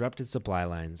has disrupted supply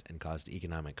lines and caused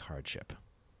economic hardship.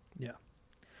 Yeah.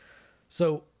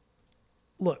 So,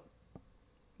 look,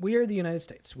 we are the United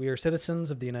States. We are citizens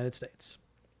of the United States.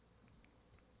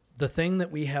 The thing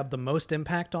that we have the most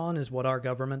impact on is what our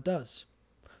government does.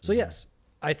 So, yes,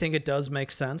 I think it does make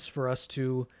sense for us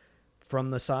to,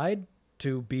 from the side,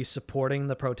 to be supporting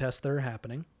the protests that are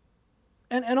happening,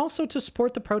 and also to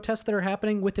support the protests that are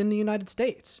happening within the United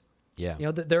States.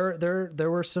 Yeah.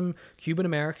 There were some Cuban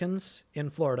Americans in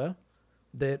Florida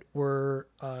that were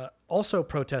also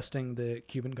protesting the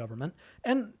Cuban government,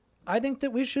 and I think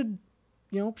that we should,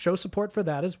 show support for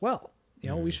that as well.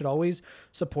 We should always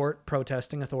support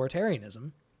protesting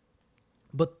authoritarianism.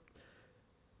 But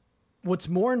what's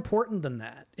more important than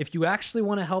that, if you actually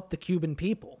want to help the Cuban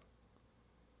people,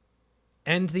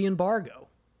 end the embargo.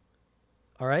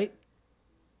 All right?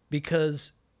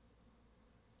 Because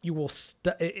you will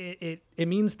it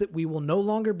means that we will no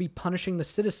longer be punishing the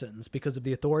citizens because of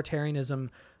the authoritarianism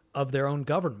of their own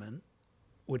government,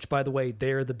 which, by the way,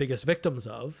 they're the biggest victims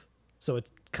of. So it's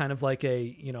kind of like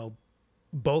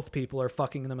both people are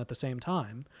fucking them at the same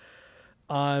time.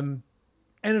 And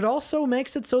it also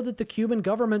makes it so that the Cuban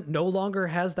government no longer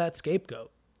has that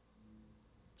scapegoat.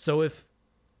 So if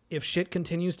shit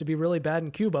continues to be really bad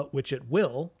in Cuba, which it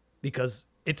will, because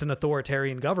it's an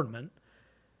authoritarian government,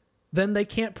 then they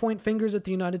can't point fingers at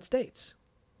the United States.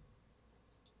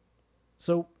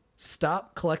 So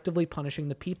stop collectively punishing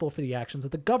the people for the actions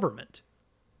of the government.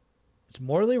 It's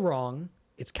morally wrong,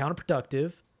 it's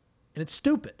counterproductive, and it's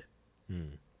stupid.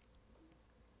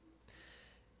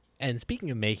 And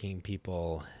speaking of making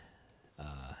people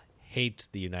hate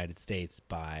the United States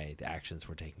by the actions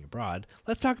we're taking abroad,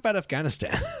 let's talk about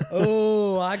Afghanistan.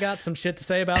 Oh, I got some shit to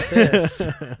say about this.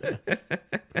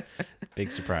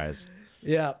 Big surprise.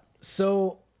 Yeah.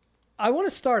 So I want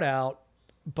to start out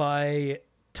by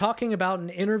talking about an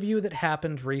interview that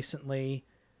happened recently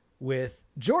with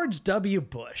George W.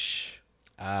 Bush.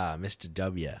 Ah, Mr.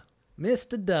 W.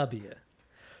 Mr. W.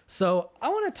 So I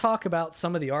want to talk about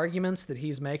some of the arguments that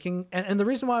he's making. And the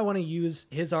reason why I want to use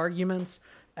his arguments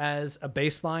as a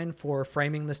baseline for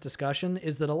framing this discussion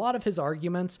is that a lot of his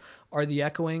arguments are the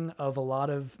echoing of a lot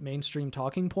of mainstream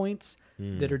talking points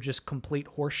that are just complete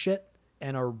horseshit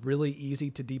and are really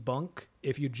easy to debunk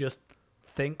if you just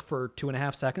think for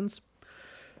 2.5 seconds.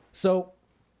 So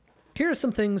here are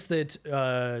some things that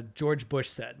George Bush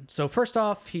said. So first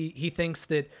off, he thinks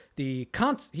that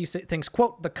thinks,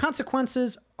 quote, the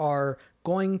consequences are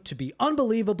going to be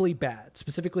unbelievably bad,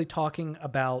 specifically talking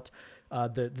about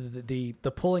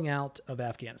the pulling out of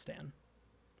Afghanistan.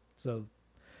 So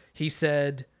he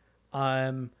said,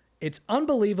 it's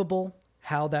unbelievable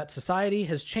how that society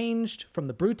has changed from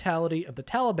the brutality of the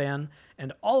Taliban,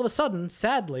 and all of a sudden,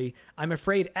 sadly, I'm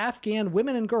afraid Afghan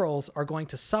women and girls are going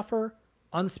to suffer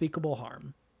unspeakable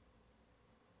harm.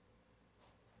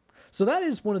 So that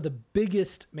is one of the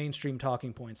biggest mainstream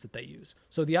talking points that they use.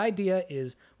 So the idea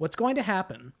is what's going to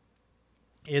happen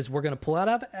is we're going to pull out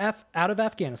of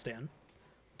Afghanistan,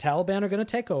 Taliban are going to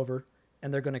take over,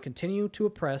 and they're going to continue to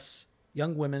oppress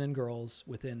young women and girls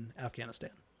within Afghanistan.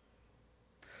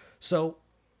 So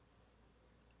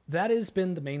that has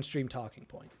been the mainstream talking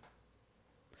point.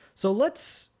 So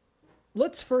let's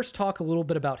first talk a little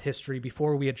bit about history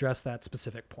before we address that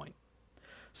specific point.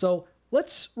 So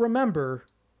let's remember,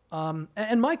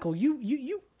 and Michael,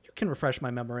 you can refresh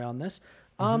my memory on this.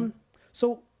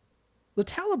 So the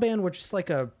Taliban were just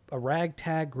like a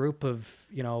ragtag group of,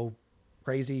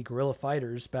 crazy guerrilla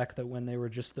fighters back when they were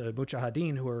just the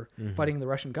Mujahideen who were fighting the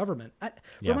Russian government. Yeah.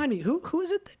 Remind me, who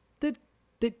is it that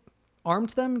armed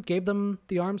them, gave them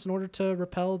the arms in order to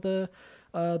repel the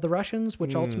Russians,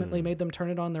 which ultimately made them turn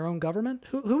it on their own government?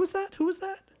 Who was that? Who was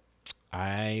that?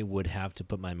 I would have to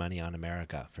put my money on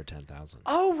America for 10,000.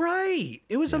 Oh, right.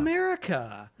 It was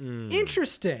America.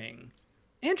 Interesting.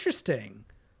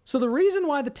 So the reason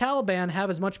why the Taliban have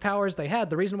as much power as they had,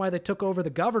 the reason why they took over the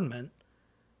government,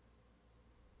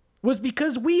 was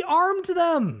because we armed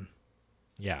them.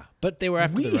 Yeah, but they were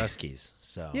after the Ruskies,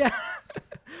 so... Yeah.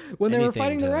 When they were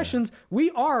fighting the to- Russians,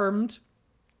 we armed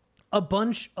a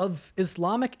bunch of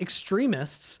Islamic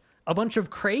extremists, a bunch of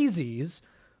crazies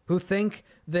who think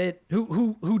that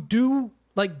who do,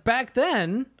 like, back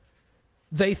then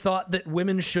they thought that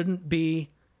women shouldn't be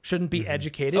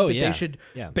educated, that they should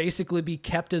basically be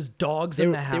kept as dogs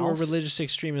in the house. They were religious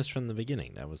extremists from the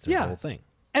beginning. That was their whole thing.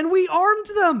 And we armed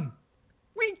them.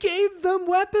 We gave them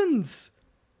weapons.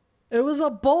 It was a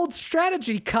bold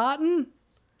strategy, Cotton.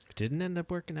 It didn't end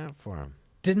up working out for them.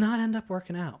 Did not end up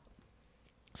working out.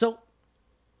 So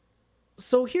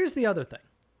here's the other thing.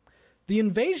 The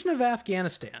invasion of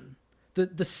Afghanistan,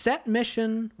 the set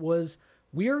mission was,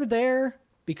 we're there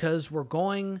because we're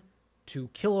going to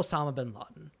kill Osama bin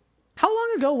Laden. How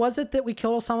long ago was it that we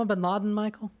killed Osama bin Laden,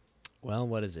 Michael? Well,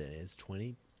 what is it? It's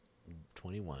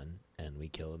 2021, and we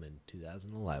killed him in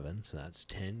 2011, so that's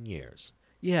 10 years.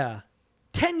 Yeah.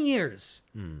 10 years.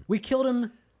 We killed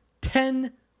him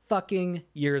 10 fucking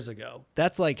years ago.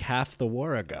 That's like half the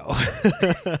war ago.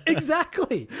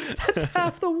 Exactly. That's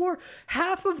half the war.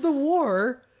 Half of the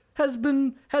war has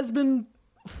been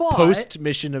fought. Post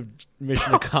mission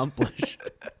accomplished.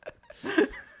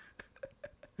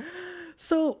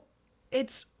 So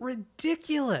it's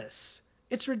ridiculous.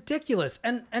 It's ridiculous.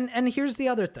 And here's the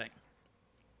other thing.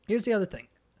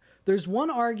 There's one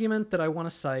argument that I want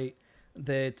to cite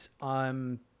that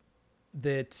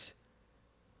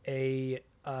a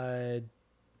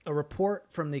report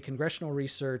from the Congressional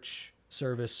Research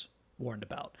Service warned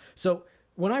about. So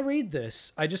when I read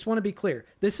this, I just want to be clear.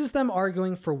 This is them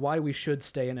arguing for why we should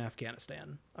stay in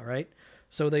Afghanistan. All right.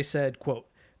 So they said, quote,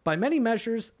 "By many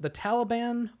measures, the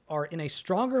Taliban are in a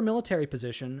stronger military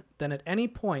position than at any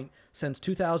point since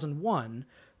 2001,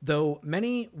 though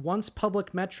many once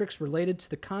public metrics related to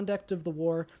the conduct of the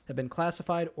war have been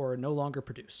classified or are no longer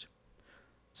produced."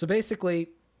 So basically,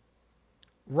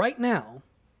 right now,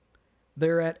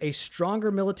 they're at a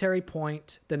stronger military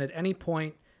point than at any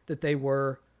point that they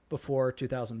were before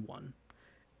 2001.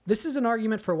 This is an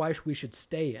argument for why we should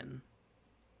stay in.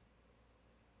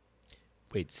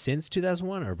 Wait, since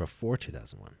 2001 or before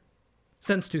 2001?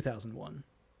 Since 2001.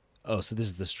 Oh, so this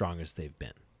is the strongest they've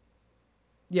been.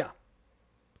 Yeah.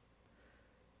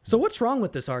 So what's wrong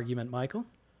with this argument, Michael?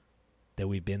 That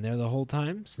we've been there the whole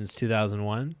time, since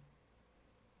 2001?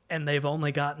 And they've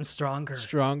only gotten stronger.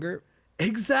 Stronger?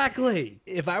 Exactly.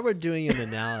 If I were doing an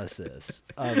analysis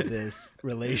of this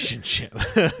relationship,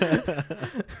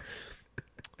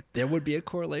 there would be a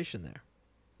correlation there.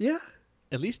 Yeah.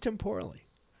 At least temporally.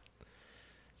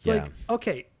 It's like,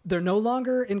 okay, they're no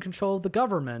longer in control of the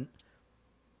government,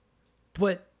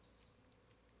 but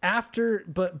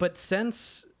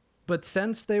since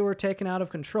they were taken out of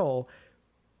control,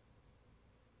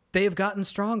 they have gotten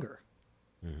stronger.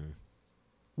 Mm-hmm.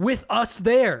 With us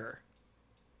there.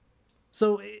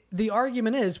 So the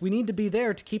argument is we need to be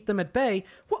there to keep them at bay.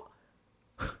 Well,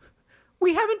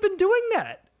 we haven't been doing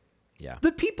that. Yeah.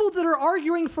 The people that are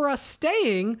arguing for us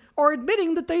staying are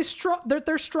admitting that they're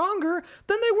stronger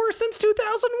than they were since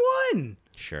 2001.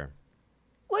 Sure.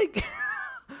 Like,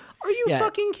 are you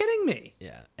fucking kidding me?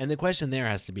 Yeah. And the question there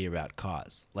has to be about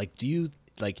cause. Like, do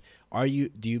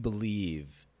you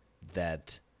believe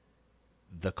that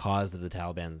the cause of the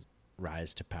Taliban's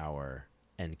rise to power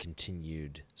and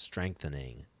continued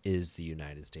strengthening is the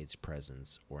United States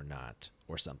presence or not,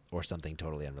 or something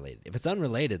totally unrelated? If it's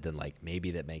unrelated, then like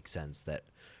maybe that makes sense that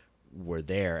we're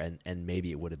there, and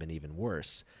maybe it would have been even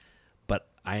worse. But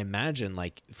I imagine,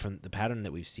 like, from the pattern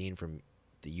that we've seen from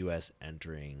the U.S.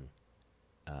 entering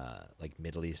like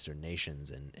Middle Eastern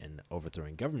nations and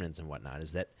overthrowing governments and whatnot,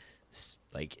 is that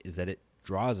it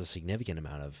draws a significant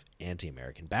amount of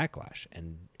anti-American backlash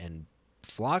and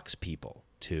flocks people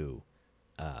to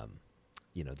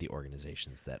the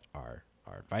organizations that are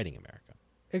fighting America.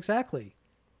 Exactly.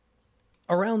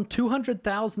 Around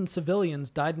 200,000 civilians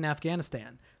died in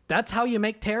Afghanistan. That's how you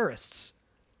make terrorists.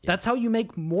 Yeah. That's how you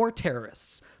make more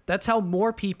terrorists. That's how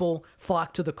more people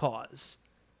flock to the cause.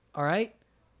 All right?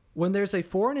 When there's a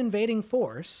foreign invading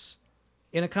force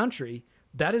in a country,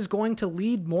 that is going to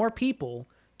lead more people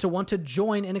to want to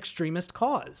join an extremist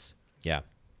cause. Yeah.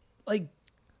 Like,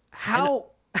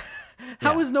 how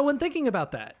is no one thinking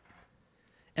about that?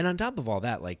 And on top of all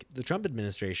that, like, the Trump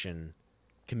administration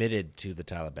committed to the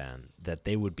Taliban that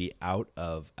they would be out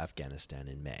of Afghanistan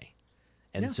in May.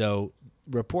 And so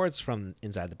reports from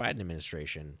inside the Biden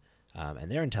administration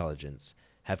and their intelligence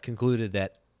have concluded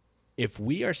that if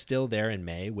we are still there in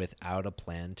May without a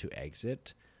plan to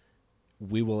exit,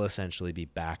 we will essentially be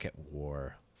back at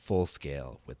war full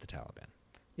scale with the Taliban.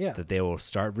 Yeah. That they will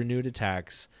start renewed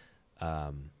attacks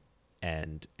and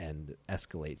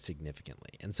escalate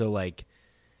significantly. And so, like,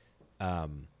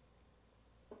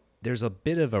 there's a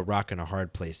bit of a rock and a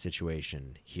hard place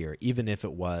situation here, even if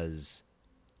it was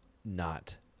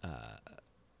not,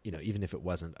 even if it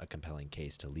wasn't a compelling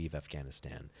case to leave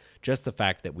Afghanistan. Just the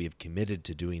fact that we have committed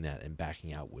to doing that and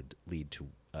backing out would lead to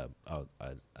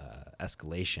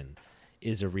escalation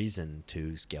is a reason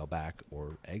to scale back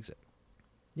or exit.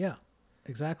 Yeah,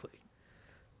 exactly.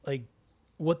 Like,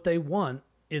 what they want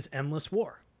is endless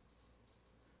war.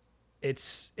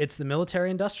 It's the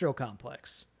military-industrial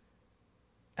complex.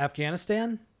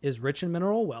 Afghanistan is rich in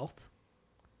mineral wealth,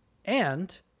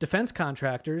 and defense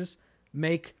contractors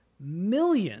make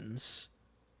millions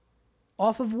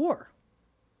off of war.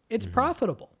 It's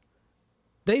profitable.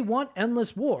 They want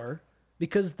endless war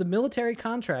because the military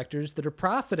contractors that are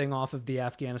profiting off of the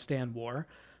Afghanistan war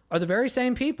are the very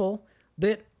same people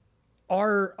that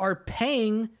are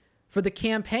paying for the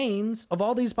campaigns of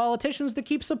all these politicians that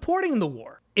keep supporting the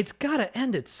war. It's got to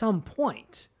end at some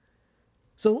point.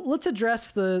 So let's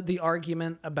address the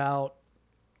argument about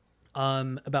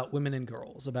women and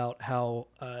girls, about how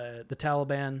the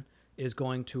Taliban is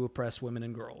going to oppress women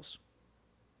and girls.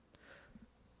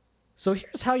 So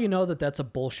here's how you know that that's a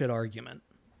bullshit argument.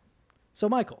 So,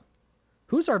 Michael,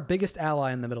 who's our biggest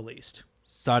ally in the Middle East?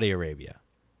 Saudi Arabia.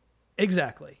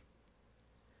 Exactly.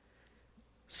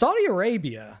 Saudi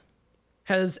Arabia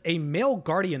has a male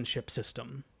guardianship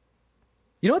system.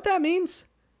 You know what that means?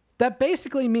 That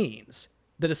basically means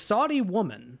that a Saudi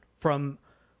woman, from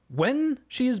when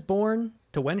she is born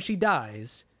to when she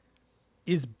dies,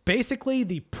 is basically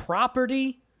the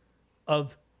property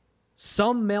of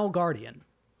some male guardian.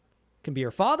 Can be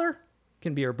her father,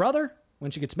 can be her brother. When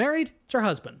she gets married, it's her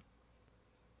husband.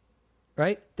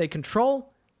 Right? They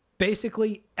control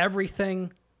basically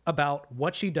everything about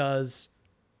what she does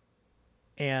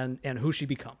and who she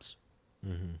becomes.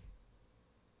 Mm-hmm.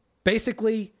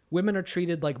 Basically, women are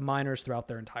treated like minors throughout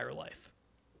their entire life.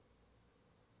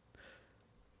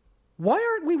 Why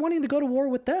aren't we wanting to go to war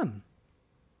with them?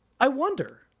 I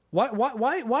wonder.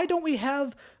 Why don't we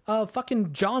have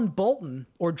fucking John Bolton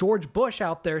or George Bush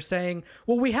out there saying,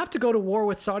 well, we have to go to war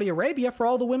with Saudi Arabia for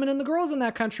all the women and the girls in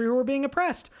that country who are being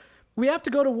oppressed. We have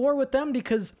to go to war with them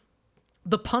because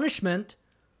the punishment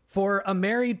for a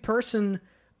married person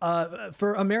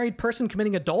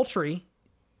committing adultery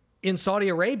in Saudi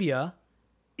Arabia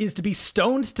is to be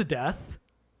stoned to death.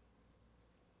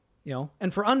 You know,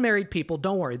 and for unmarried people,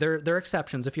 don't worry, there are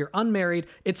exceptions. If you're unmarried,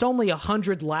 it's only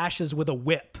 100 lashes with a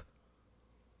whip.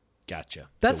 Gotcha.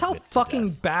 That's how fucking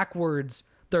backwards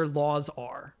their laws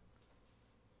are.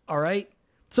 All right?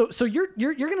 So you're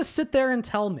going to sit there and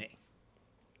tell me.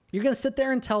 You're going to sit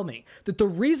there and tell me that the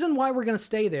reason why we're going to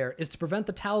stay there is to prevent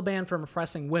the Taliban from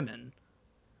oppressing women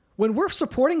when we're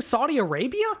supporting Saudi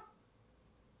Arabia?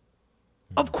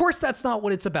 Of course that's not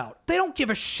what it's about. They don't give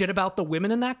a shit about the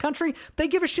women in that country. They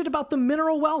give a shit about the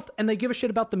mineral wealth, and they give a shit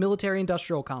about the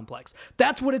military-industrial complex.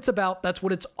 That's what it's about. That's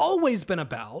what it's always been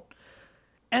about.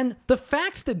 And the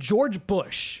fact that George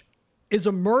Bush is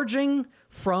emerging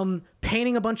from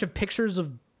painting a bunch of pictures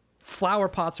of flower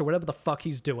pots or whatever the fuck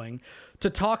he's doing to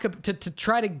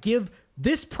try to give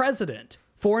this president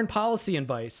foreign policy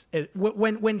advice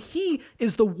when he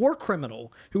is the war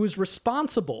criminal who is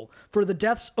responsible for the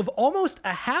deaths of almost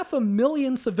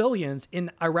 500,000 civilians in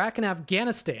Iraq and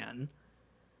Afghanistan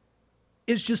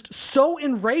is just so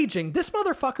enraging. This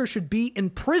motherfucker should be in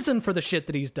prison for the shit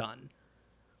that he's done.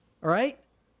 All right?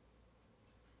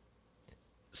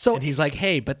 So, and he's like,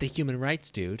 hey, but the human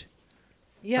rights dude.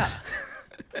 Yeah.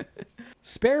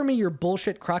 Spare me your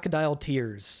bullshit crocodile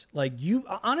tears. Like, you,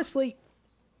 honestly,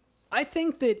 I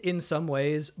think that in some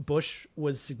ways, Bush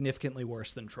was significantly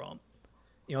worse than Trump.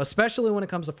 You know, especially when it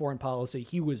comes to foreign policy,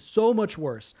 he was so much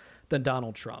worse than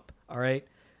Donald Trump. All right?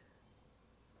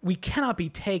 We cannot be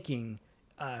taking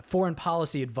foreign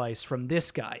policy advice from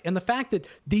this guy. And the fact that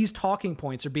these talking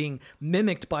points are being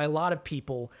mimicked by a lot of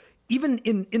people, even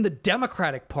in the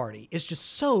Democratic Party, is just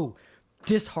so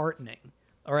disheartening.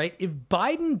 All right. If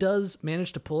Biden does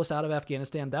manage to pull us out of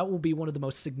Afghanistan, that will be one of the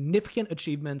most significant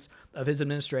achievements of his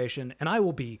administration. And I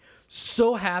will be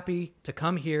so happy to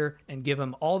come here and give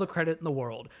him all the credit in the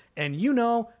world. And, you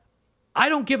know, I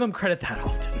don't give him credit that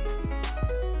often.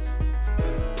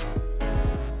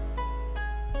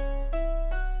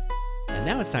 And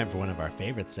now it's time for one of our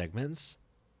favorite segments,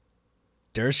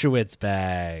 Dershowitz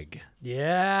Bag.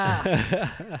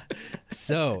 Yeah.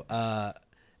 So,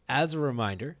 as a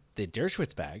reminder, the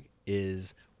Dershowitz Bag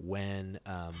is when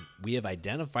we have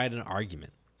identified an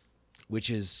argument which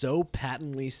is so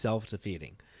patently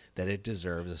self-defeating that it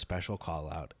deserves a special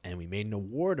call-out, and we made an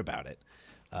award about it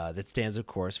that stands, of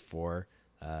course, for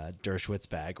Dershowitz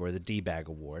Bag, or the D-Bag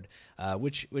Award,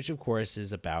 which of course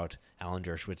is about Alan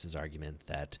Dershowitz's argument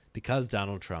that because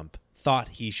Donald Trump thought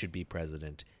he should be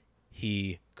president,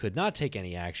 he could not take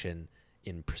any action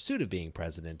in pursuit of being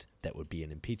president that would be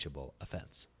an impeachable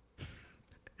offense.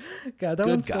 God, that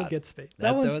one still gets me.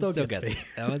 That one still gets me.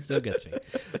 That one still gets me.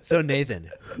 So,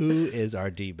 Nathan, who is our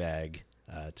D-Bag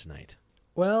tonight?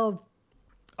 Well,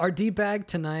 our D-Bag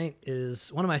tonight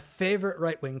is one of my favorite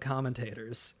right-wing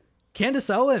commentators, Candace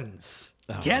Owens.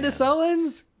 Candace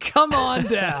Owens, come on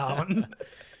down.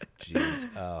 Jeez.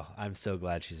 Oh, I'm so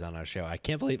glad she's on our show. I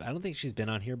can't believe, I don't think she's been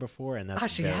on here before, and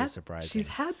that's very surprising. She's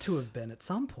had to have been at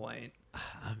some point.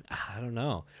 I don't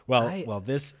know. Well,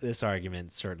 this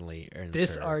argument certainly earns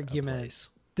her a place.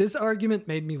 This argument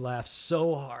made me laugh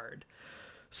so hard.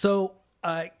 So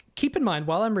keep in mind,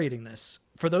 while I'm reading this,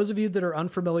 for those of you that are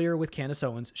unfamiliar with Candace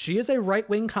Owens, she is a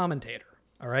right-wing commentator,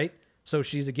 all right? So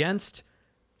she's against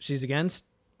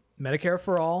Medicare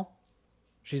for all.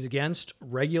 She's against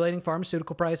regulating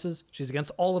pharmaceutical prices. She's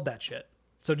against all of that shit.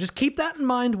 So just keep that in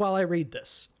mind while I read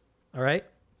this, all right?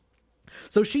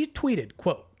 So she tweeted,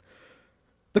 quote,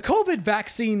 "The COVID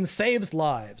vaccine saves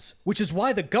lives, which is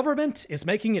why the government is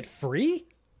making it free?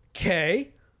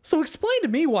 Okay. So explain to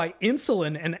me why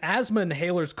insulin and asthma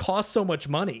inhalers cost so much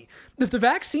money. If the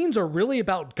vaccines are really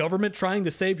about government trying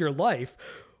to save your life,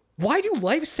 why do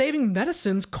life-saving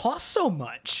medicines cost so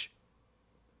much?"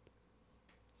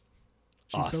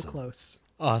 She's awesome. So close.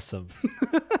 Awesome.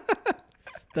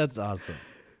 That's awesome.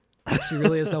 She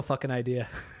really has no fucking idea.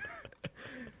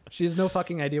 She has no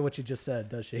fucking idea what you just said,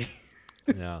 does she?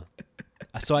 No.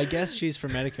 So I guess she's for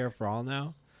Medicare for all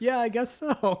now? Yeah, I guess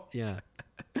so. Yeah.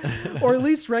 Or at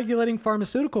least regulating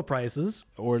pharmaceutical prices.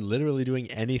 Or literally doing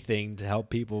anything to help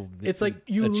people. It's like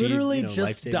you literally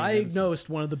just diagnosed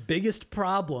one of the biggest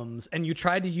problems, and you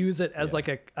tried to use it as like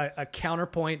a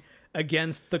counterpoint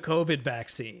against the COVID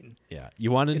vaccine. Yeah.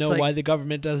 You want to know why the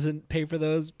government doesn't pay for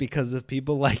those? Because of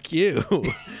people like you.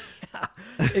 Yeah,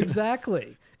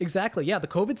 exactly. Exactly. Yeah, the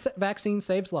COVID vaccine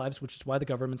saves lives, which is why the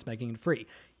government's making it free.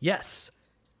 Yes.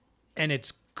 And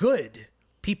it's good.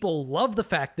 People love the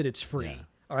fact that it's free. Yeah.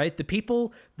 All right. The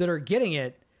people that are getting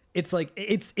it, it's like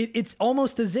it's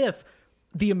almost as if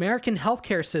the American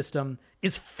healthcare system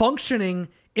is functioning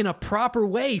in a proper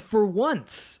way for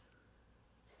once.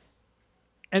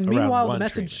 And meanwhile, the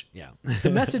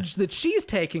message that she's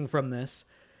taking from this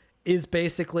is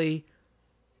basically,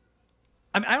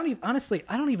 I mean,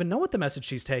 I don't even know what the message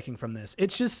she's taking from this.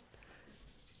 It's just,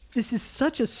 this is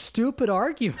such a stupid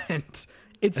argument.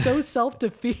 It's so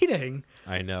self-defeating.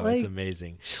 I know, it's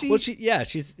amazing.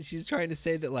 She's trying to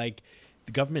say that like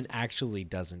the government actually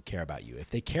doesn't care about you. If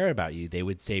they care about you, they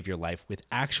would save your life with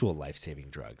actual life-saving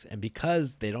drugs. And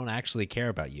because they don't actually care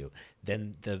about you,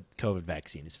 then the COVID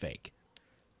vaccine is fake.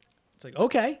 It's like,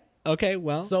 okay,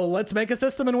 well, so let's make a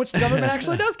system in which the government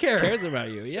actually does care. Cares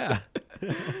about you, yeah.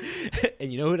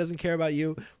 And you know who doesn't care about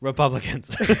you?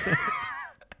 Republicans.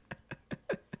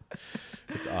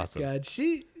 It's awesome. God,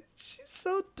 she's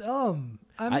so dumb.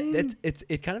 I mean,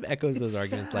 it kind of echoes those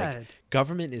arguments. Sad. Like,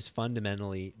 government is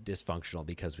fundamentally dysfunctional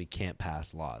because we can't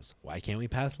pass laws. Why can't we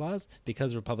pass laws?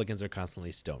 Because Republicans are constantly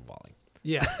stonewalling.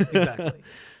 Yeah, exactly.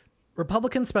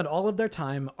 Republicans spend all of their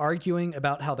time arguing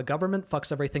about how the government fucks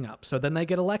everything up. So then they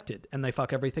get elected and they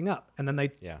fuck everything up. And then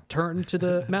they turn to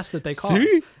the mess that they caused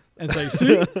and say,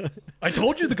 see, I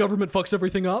told you the government fucks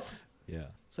everything up. Yeah.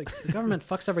 It's like the government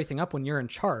fucks everything up when you're in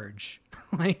charge.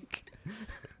 Like,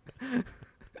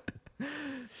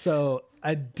 so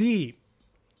a deep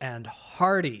and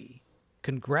hearty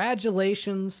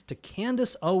congratulations to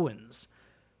Candace Owens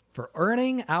for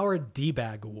earning our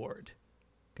D-Bag Award.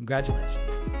 Congratulations.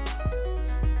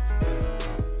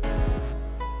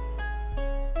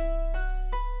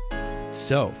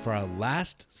 So, for our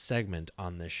last segment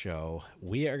on this show,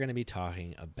 we are going to be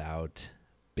talking about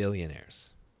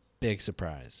billionaires. Big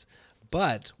surprise.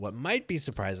 But what might be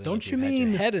surprising, don't you mean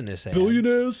your head in his hand,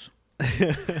 billionaires?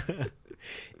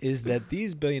 Is that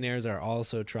these billionaires are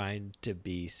also trying to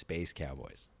be space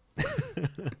cowboys.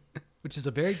 Which is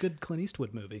a very good Clint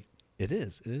Eastwood movie. It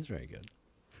is. It is very good.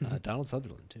 Donald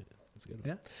Sutherland, too. That's a good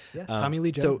one. Yeah. Tommy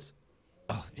Lee Jones.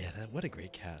 What a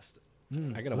great cast.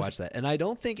 I gotta watch that. And I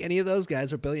don't think any of those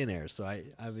guys are billionaires, so I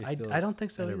don't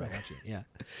think so either. Watch it. Yeah.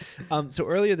 So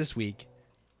earlier this week,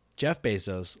 Jeff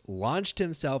Bezos launched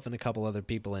himself and a couple other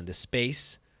people into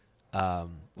space.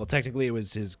 Well, technically it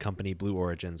was his company Blue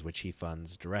Origins, which he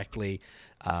funds directly.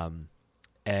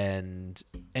 And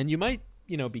you might,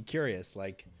 be curious,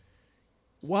 like,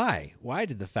 why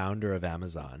did the founder of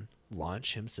Amazon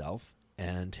launch himself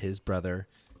and his brother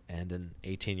and an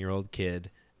 18-year-old kid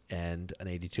and an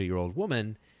 82-year-old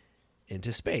woman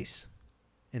into space?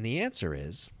 And the answer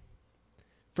is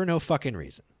for no fucking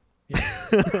reason.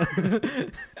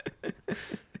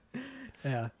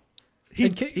 Yeah. He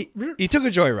took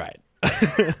a joyride.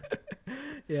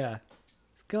 Yeah.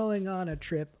 He's going on a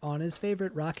trip on his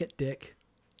favorite rocket dick.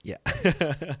 Yeah.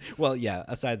 Well, yeah,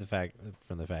 aside from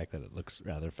the fact that it looks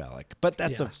rather phallic, but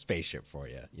that's a spaceship for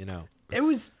you,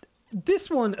 This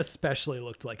one especially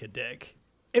looked like a dick.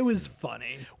 It was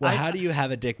funny. Well, how do you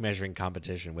have a dick measuring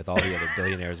competition with all the other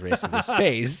billionaires racing to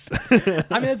space? I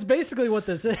mean, that's basically what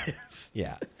this is.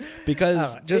 Yeah.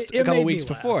 Because just a couple weeks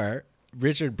before,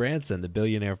 Richard Branson, the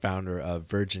billionaire founder of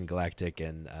Virgin Galactic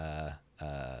and a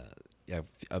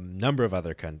number of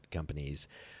other companies,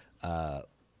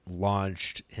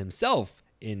 launched himself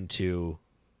into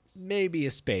maybe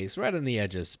a space, right on the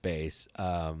edge of space,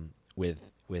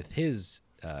 with his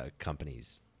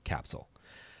company's capsule.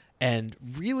 And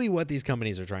really what these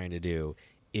companies are trying to do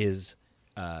is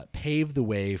pave the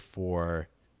way for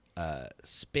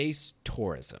space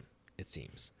tourism, it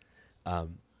seems.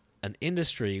 An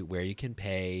industry where you can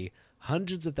pay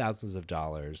hundreds of thousands of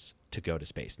dollars to go to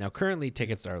space. Now, currently,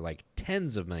 tickets are like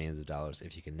tens of millions of dollars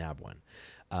if you can nab one.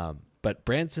 But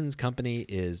Branson's company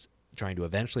is trying to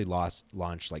eventually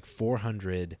launch like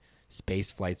 400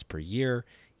 space flights per year,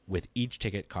 with each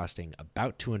ticket costing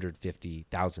about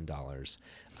 $250,000.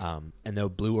 And though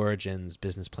Blue Origin's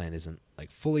business plan isn't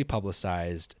like fully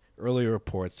publicized, earlier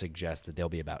reports suggest that there'll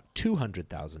be about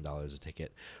 $200,000 a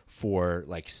ticket for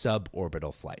like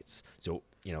suborbital flights. So,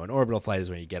 an orbital flight is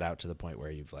when you get out to the point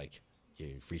where you've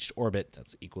reached orbit.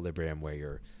 That's equilibrium, where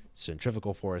your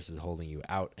centrifugal force is holding you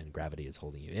out and gravity is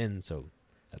holding you in. So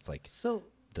that's like the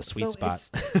sweet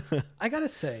spot. I gotta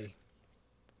say,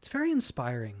 it's very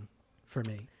inspiring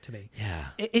to me. Yeah.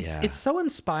 It's so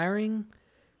inspiring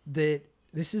that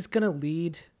this is going to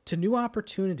lead to new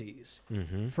opportunities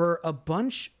for a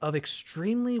bunch of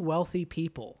extremely wealthy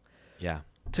people. Yeah.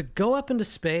 To go up into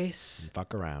space and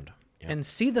fuck around. Yep. And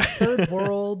see the third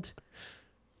world,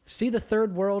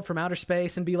 from outer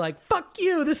space and be like, fuck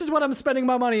you, this is what I'm spending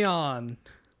my money on.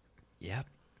 Yep.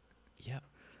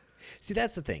 See,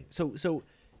 that's the thing. So so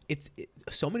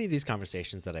many of these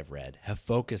conversations that I've read have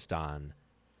focused on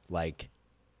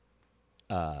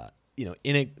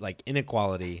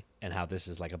inequality and how this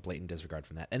is like a blatant disregard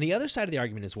from that. And the other side of the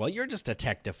argument is, well, you're just a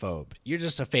technophobe. You're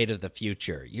just a fate of the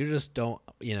future. You just don't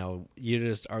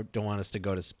want us to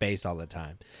go to space all the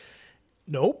time.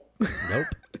 Nope.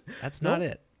 That's not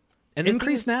it. And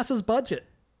increase NASA's budget.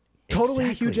 Totally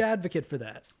a huge advocate for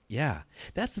that. Yeah.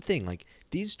 That's the thing. Like,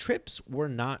 these trips were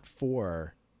not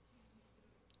for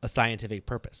a scientific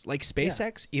purpose. Like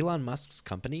SpaceX, Elon Musk's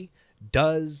company,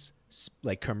 does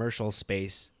like commercial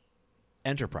space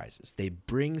enterprises. They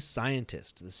bring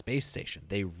scientists to the space station.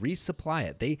 They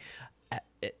resupply it.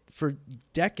 For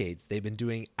decades, they've been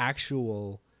doing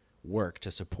actual work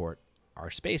to support our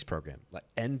space program.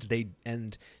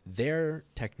 And their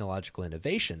technological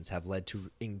innovations have led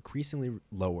to increasingly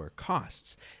lower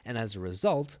costs. And as a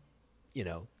result,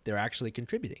 they're actually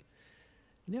contributing.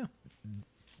 Yeah.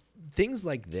 Things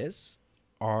like this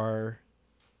are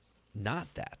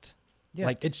not that.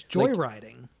 Yeah, it's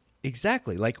joyriding.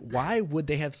 Exactly. Like, why would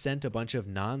they have sent a bunch of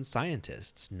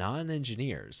non-scientists,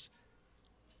 non-engineers,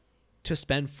 to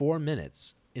spend 4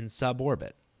 minutes in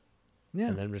suborbit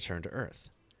and then return to Earth,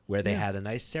 where they had a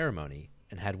nice ceremony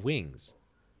and had wings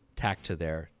tacked to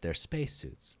their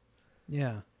spacesuits?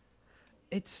 Yeah.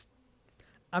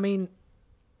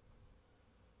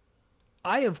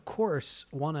 I, of course,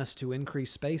 want us to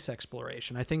increase space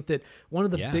exploration. I think that one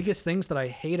of the biggest things that I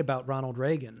hate about Ronald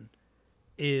Reagan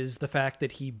is the fact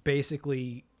that he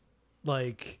basically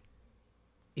cut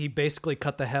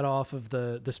the head off of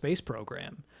the space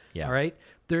program. Yeah. All right.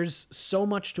 There's so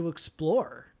much to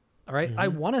explore. All right. Mm-hmm. I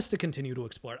want us to continue to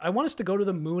explore. I want us to go to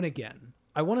the moon again.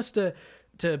 I want us to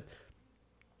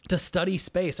study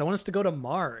space. I want us to go to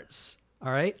Mars.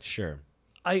 All right. Sure.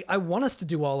 I want us to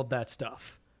do all of that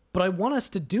stuff, but I want us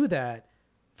to do that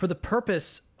for the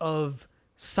purpose of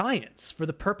science, for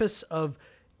the purpose of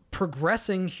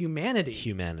progressing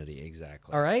humanity.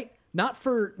 Exactly. All right? Not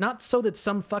so that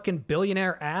some fucking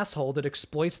billionaire asshole that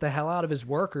exploits the hell out of his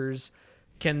workers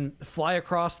can fly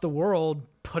across the world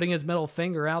putting his middle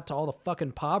finger out to all the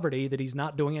fucking poverty that he's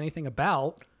not doing anything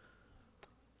about.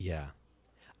 Yeah.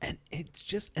 And it's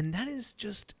just, and that is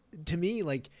just, to me,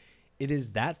 like, it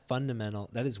is that fundamental,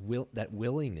 that is that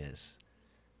willingness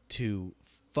to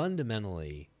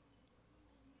fundamentally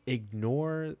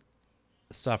ignore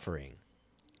suffering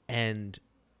and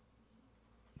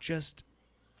just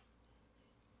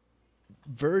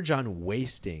verge on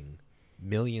wasting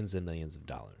millions and millions of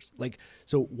dollars. Like,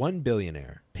 so one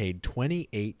billionaire paid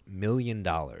 $28 million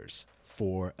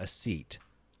for a seat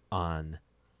on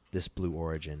this Blue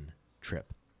Origin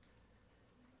trip.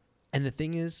 And the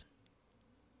thing is,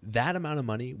 that amount of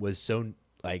money was so,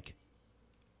 like,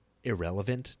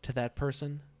 irrelevant to that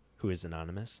person who is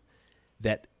anonymous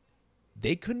that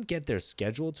they couldn't get their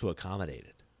schedule to accommodate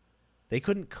it. They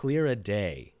couldn't clear a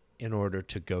day in order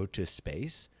to go to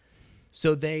space.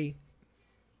 So they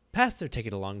passed their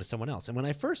ticket along to someone else. And when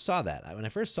I first saw that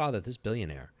this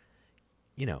billionaire,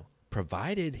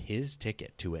 provided his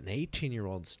ticket to an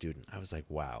 18-year-old student, I was like,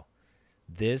 wow,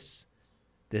 this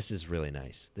is really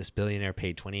nice. This billionaire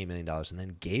paid $28 million and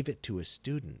then gave it to a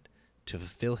student to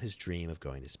fulfill his dream of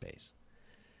going to space.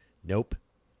 Nope.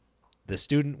 The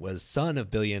student was son of a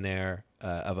billionaire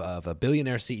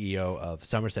CEO of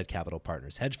Somerset Capital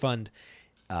Partners hedge fund,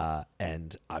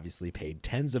 and obviously paid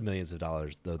tens of millions of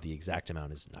dollars, though the exact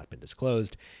amount has not been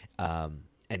disclosed. And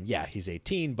yeah, he's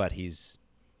 18, but he's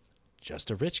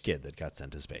just a rich kid that got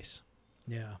sent to space.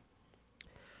 Yeah.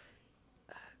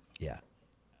 Yeah.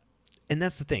 And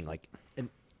that's the thing. Like, and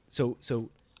so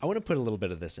I want to put a little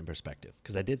bit of this in perspective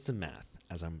because I did some math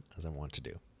as I want to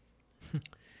do.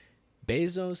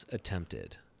 Bezos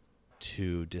attempted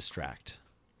to distract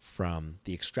from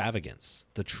the extravagance,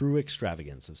 the true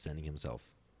extravagance of sending himself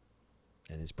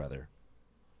and his brother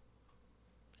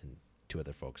and two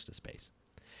other folks to space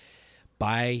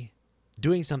by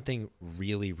doing something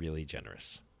really, really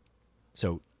generous.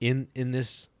 So in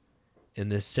this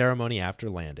ceremony after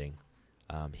landing,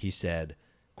 he said,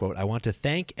 quote, "I want to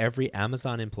thank every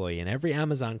Amazon employee and every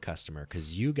Amazon customer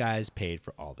because you guys paid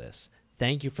for all this.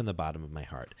 Thank you from the bottom of my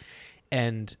heart."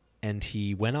 And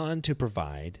he went on to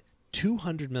provide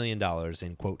 $200 million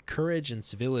in, quote, courage and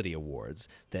civility awards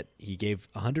that he gave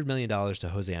 $100 million to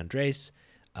Jose Andres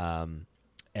and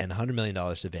 $100 million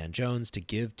to Van Jones to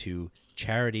give to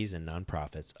charities and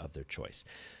nonprofits of their choice.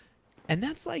 And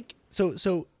that's like,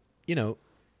 so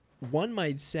one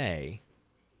might say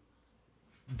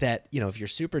that, if you're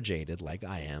super jaded like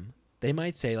I am, they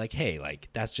might say like, hey, like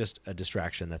that's just a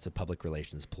distraction. That's a public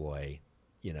relations ploy.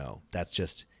 That's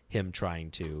just him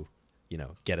trying to,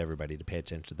 get everybody to pay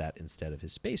attention to that instead of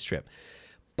his space trip.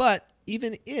 But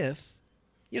even if,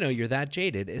 you're that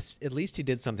jaded, at least he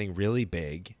did something really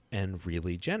big and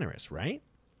really generous, right?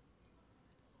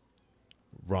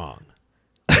 Wrong.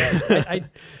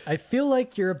 I feel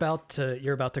like you're about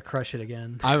to crush it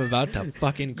again. I'm about to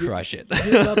fucking crush it.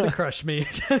 You're about to crush me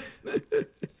again.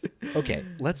 Okay,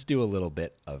 let's do a little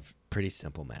bit of pretty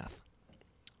simple math.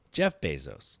 Jeff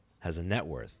Bezos has a net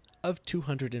worth of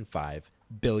 $205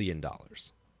 billion.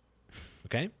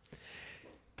 Okay?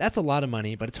 That's a lot of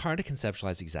money, but it's hard to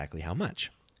conceptualize exactly how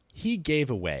much. He gave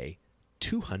away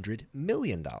 $200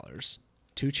 million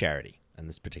to charity in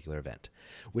this particular event,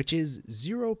 which is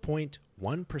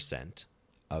 0.1%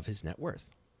 of his net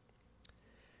worth.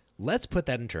 Let's put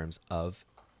that in terms of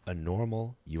a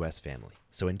normal U.S. family.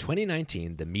 So in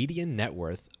 2019, the median net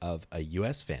worth of a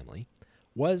U.S. family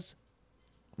was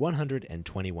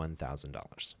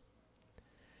 $121,000.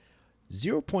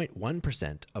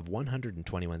 0.1% of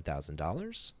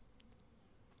 $121,000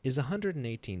 is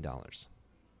 $118.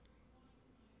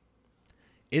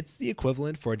 It's the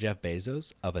equivalent for Jeff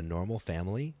Bezos of a normal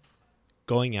family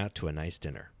going out to a nice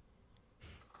dinner.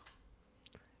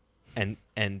 And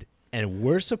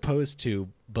we're supposed to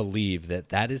believe that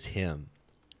that is him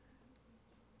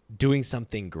doing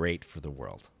something great for the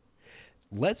world.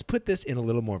 Let's put this in a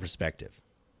little more perspective.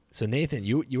 So Nathan,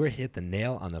 you were hit the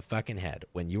nail on the fucking head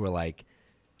when you were like,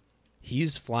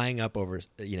 he's flying up over,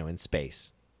 in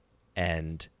space,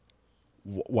 and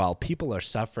while people are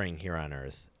suffering here on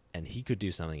Earth, and he could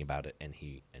do something about it, and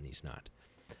he's not.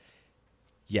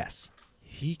 Yes,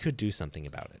 he could do something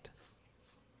about it.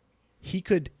 He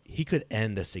could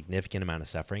end a significant amount of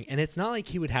suffering, and it's not like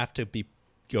he would have to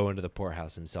go into the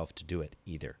poorhouse himself to do it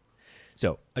either.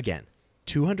 So again,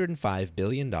 $205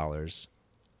 billion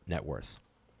net worth.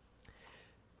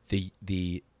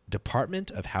 The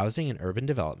Department of Housing and Urban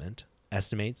Development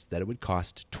estimates that it would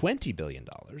cost $20 billion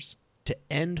to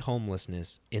end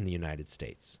homelessness in the United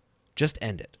States. Just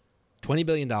end it. $20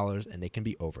 billion and it can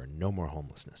be over. No more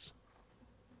homelessness.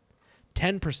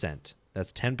 10%,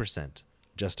 that's 10%,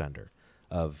 just under,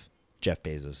 of Jeff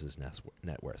Bezos'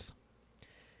 net worth.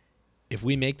 If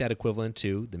we make that equivalent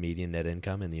to the median net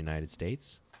income in the United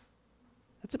States,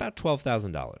 that's about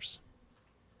 $12,000.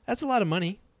 That's a lot of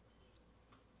money.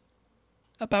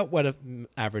 About what an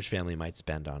average family might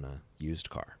spend on a used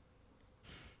car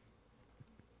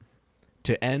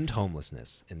to end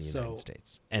homelessness in the United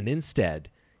States. And instead,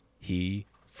 he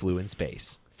flew in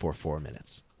space for 4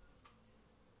 minutes.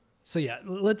 So yeah,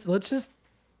 let's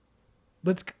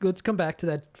come back to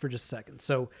that for just a second.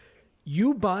 So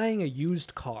you buying a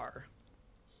used car,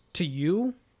 to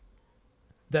you,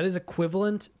 that is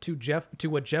equivalent to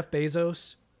what Jeff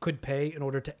Bezos could pay in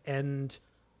order to end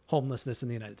homelessness in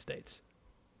the United States.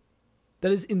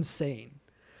 That is insane.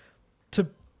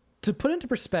 To put into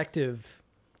perspective,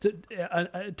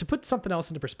 to put something else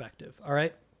into perspective, all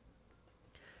right?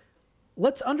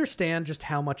 Let's understand just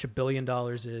how much $1 billion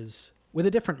is with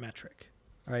a different metric,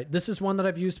 all right? This is one that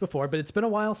I've used before, but it's been a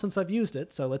while since I've used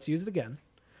it, so let's use it again,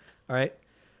 all right?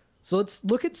 So let's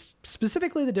look at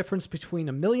specifically the difference between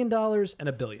 $1 million and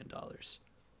 $1 billion, all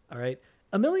right?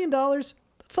 $1 million,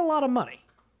 that's a lot of money,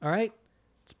 all right?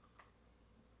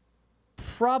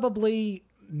 Probably,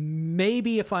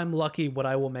 maybe if I'm lucky, what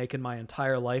I will make in my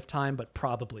entire lifetime, but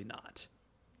probably not.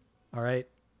 All right?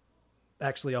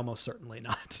 Actually, almost certainly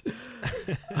not.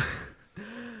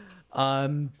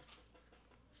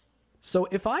 So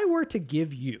if I were to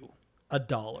give you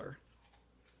 $1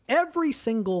 every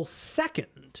single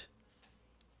second,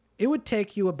 it would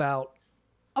take you about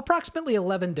approximately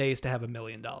 11 days to have $1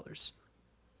 million.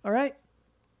 All right?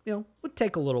 Would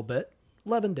take a little bit.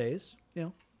 11 days,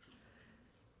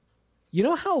 You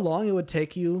know how long it would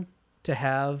take you to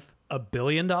have $1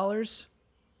 billion?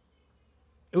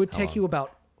 It would take you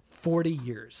about 40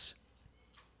 years.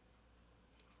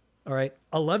 All right.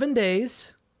 11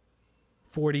 days,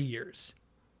 40 years.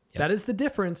 Yep. That is the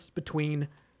difference between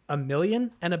 $1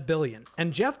 million and $1 billion.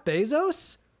 And Jeff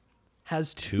Bezos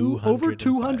has over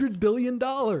 $200 billion.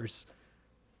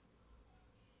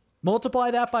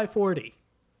 Multiply that by 40.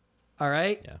 All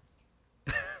right. Yeah.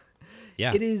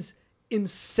 Yeah. It is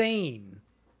insane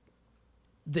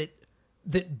that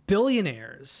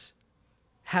billionaires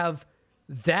have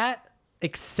that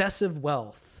excessive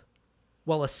wealth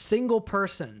while a single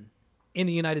person in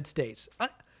the United States,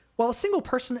 while a single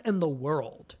person in the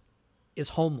world is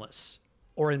homeless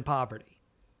or in poverty.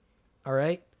 All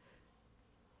right?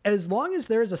 As long as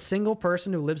there is a single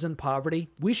person who lives in poverty,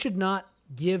 we should not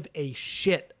give a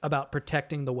shit about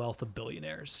protecting the wealth of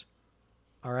billionaires.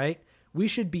 All right? We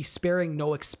should be sparing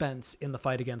no expense in the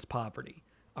fight against poverty,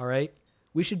 all right?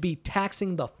 We should be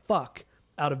taxing the fuck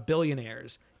out of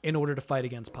billionaires in order to fight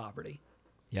against poverty.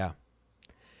 Yeah.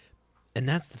 And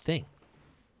that's the thing.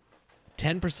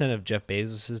 10% of Jeff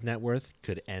Bezos' net worth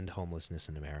could end homelessness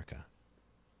in America.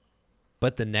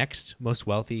 But the next most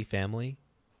wealthy family,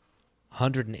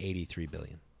 $183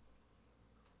 billion.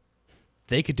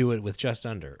 They could do it with just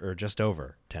under or just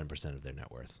over 10% of their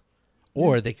net worth.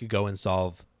 Or they could go and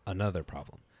solve another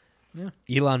problem. Yeah.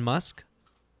 Elon Musk,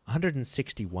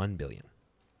 $161 billion.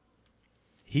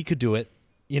 He could do it.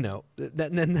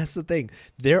 Then that's the thing.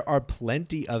 There are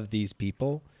plenty of these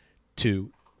people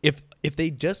to, if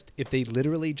they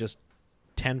literally just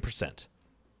 10%,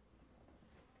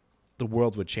 the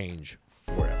world would change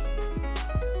forever.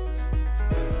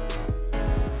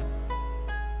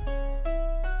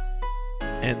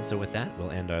 And so with that, we'll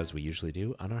end as we usually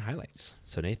do on our highlights.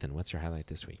 So Nathan, what's your highlight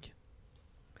this week?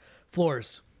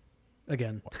 Floors.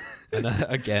 Again.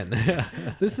 Again.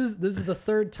 This is the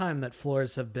third time that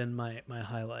floors have been my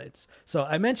highlights. So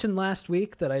I mentioned last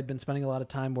week that I'd been spending a lot of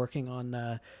time working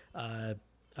on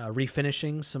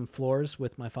refinishing some floors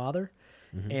with my father.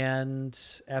 Mm-hmm. And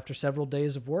after several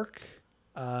days of work,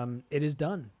 it is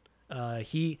done.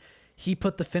 He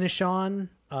put the finish on.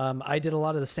 I did a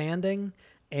lot of the sanding,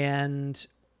 and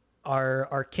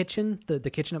our kitchen, the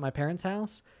kitchen at my parents'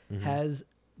 house, mm-hmm. has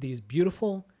these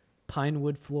beautiful pine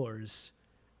wood floors.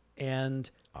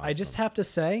 And awesome. I just have to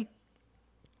say,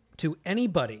 to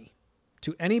anybody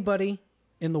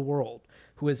in the world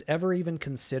who has ever even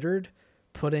considered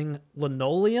putting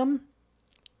linoleum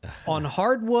on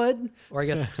hardwood, or I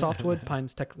guess softwood,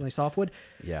 pine's technically softwood.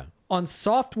 Yeah. On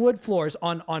softwood floors,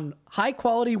 on high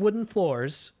quality wooden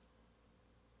floors,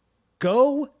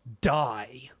 go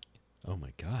die. Oh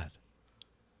my God.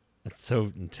 That's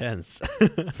so intense.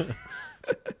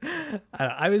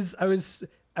 I was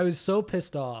so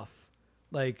pissed off.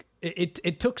 Like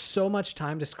it took so much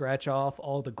time to scratch off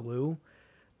all the glue.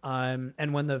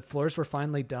 And when the floors were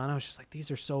finally done, I was just like,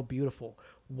 these are so beautiful.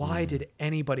 Why did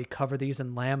anybody cover these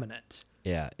in laminate?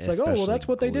 Yeah. It's like, oh, well, that's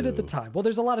what they did at the glue. time. Well,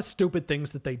 there's a lot of stupid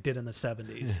things that they did in the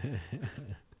 70s.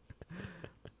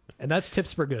 And that's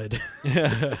tips for good.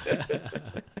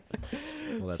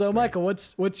 Well, so, great. Michael,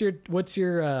 what's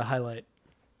your highlight?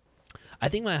 I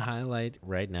think my highlight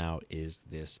right now is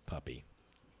this puppy.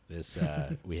 This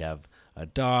we have a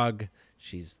dog.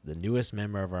 She's the newest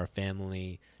member of our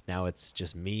family. Now it's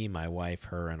just me, my wife,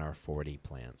 her, and our 40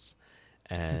 plants.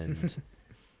 And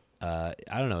I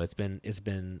don't know. It's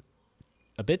been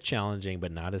a bit challenging,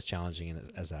 but not as challenging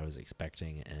as I was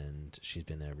expecting. And she's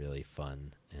been a really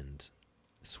fun and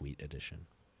sweet addition.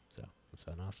 So it's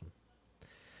been awesome.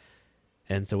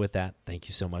 And so with that, thank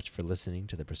you so much for listening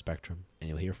to The Perspectrum, and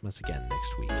you'll hear from us again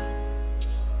next week.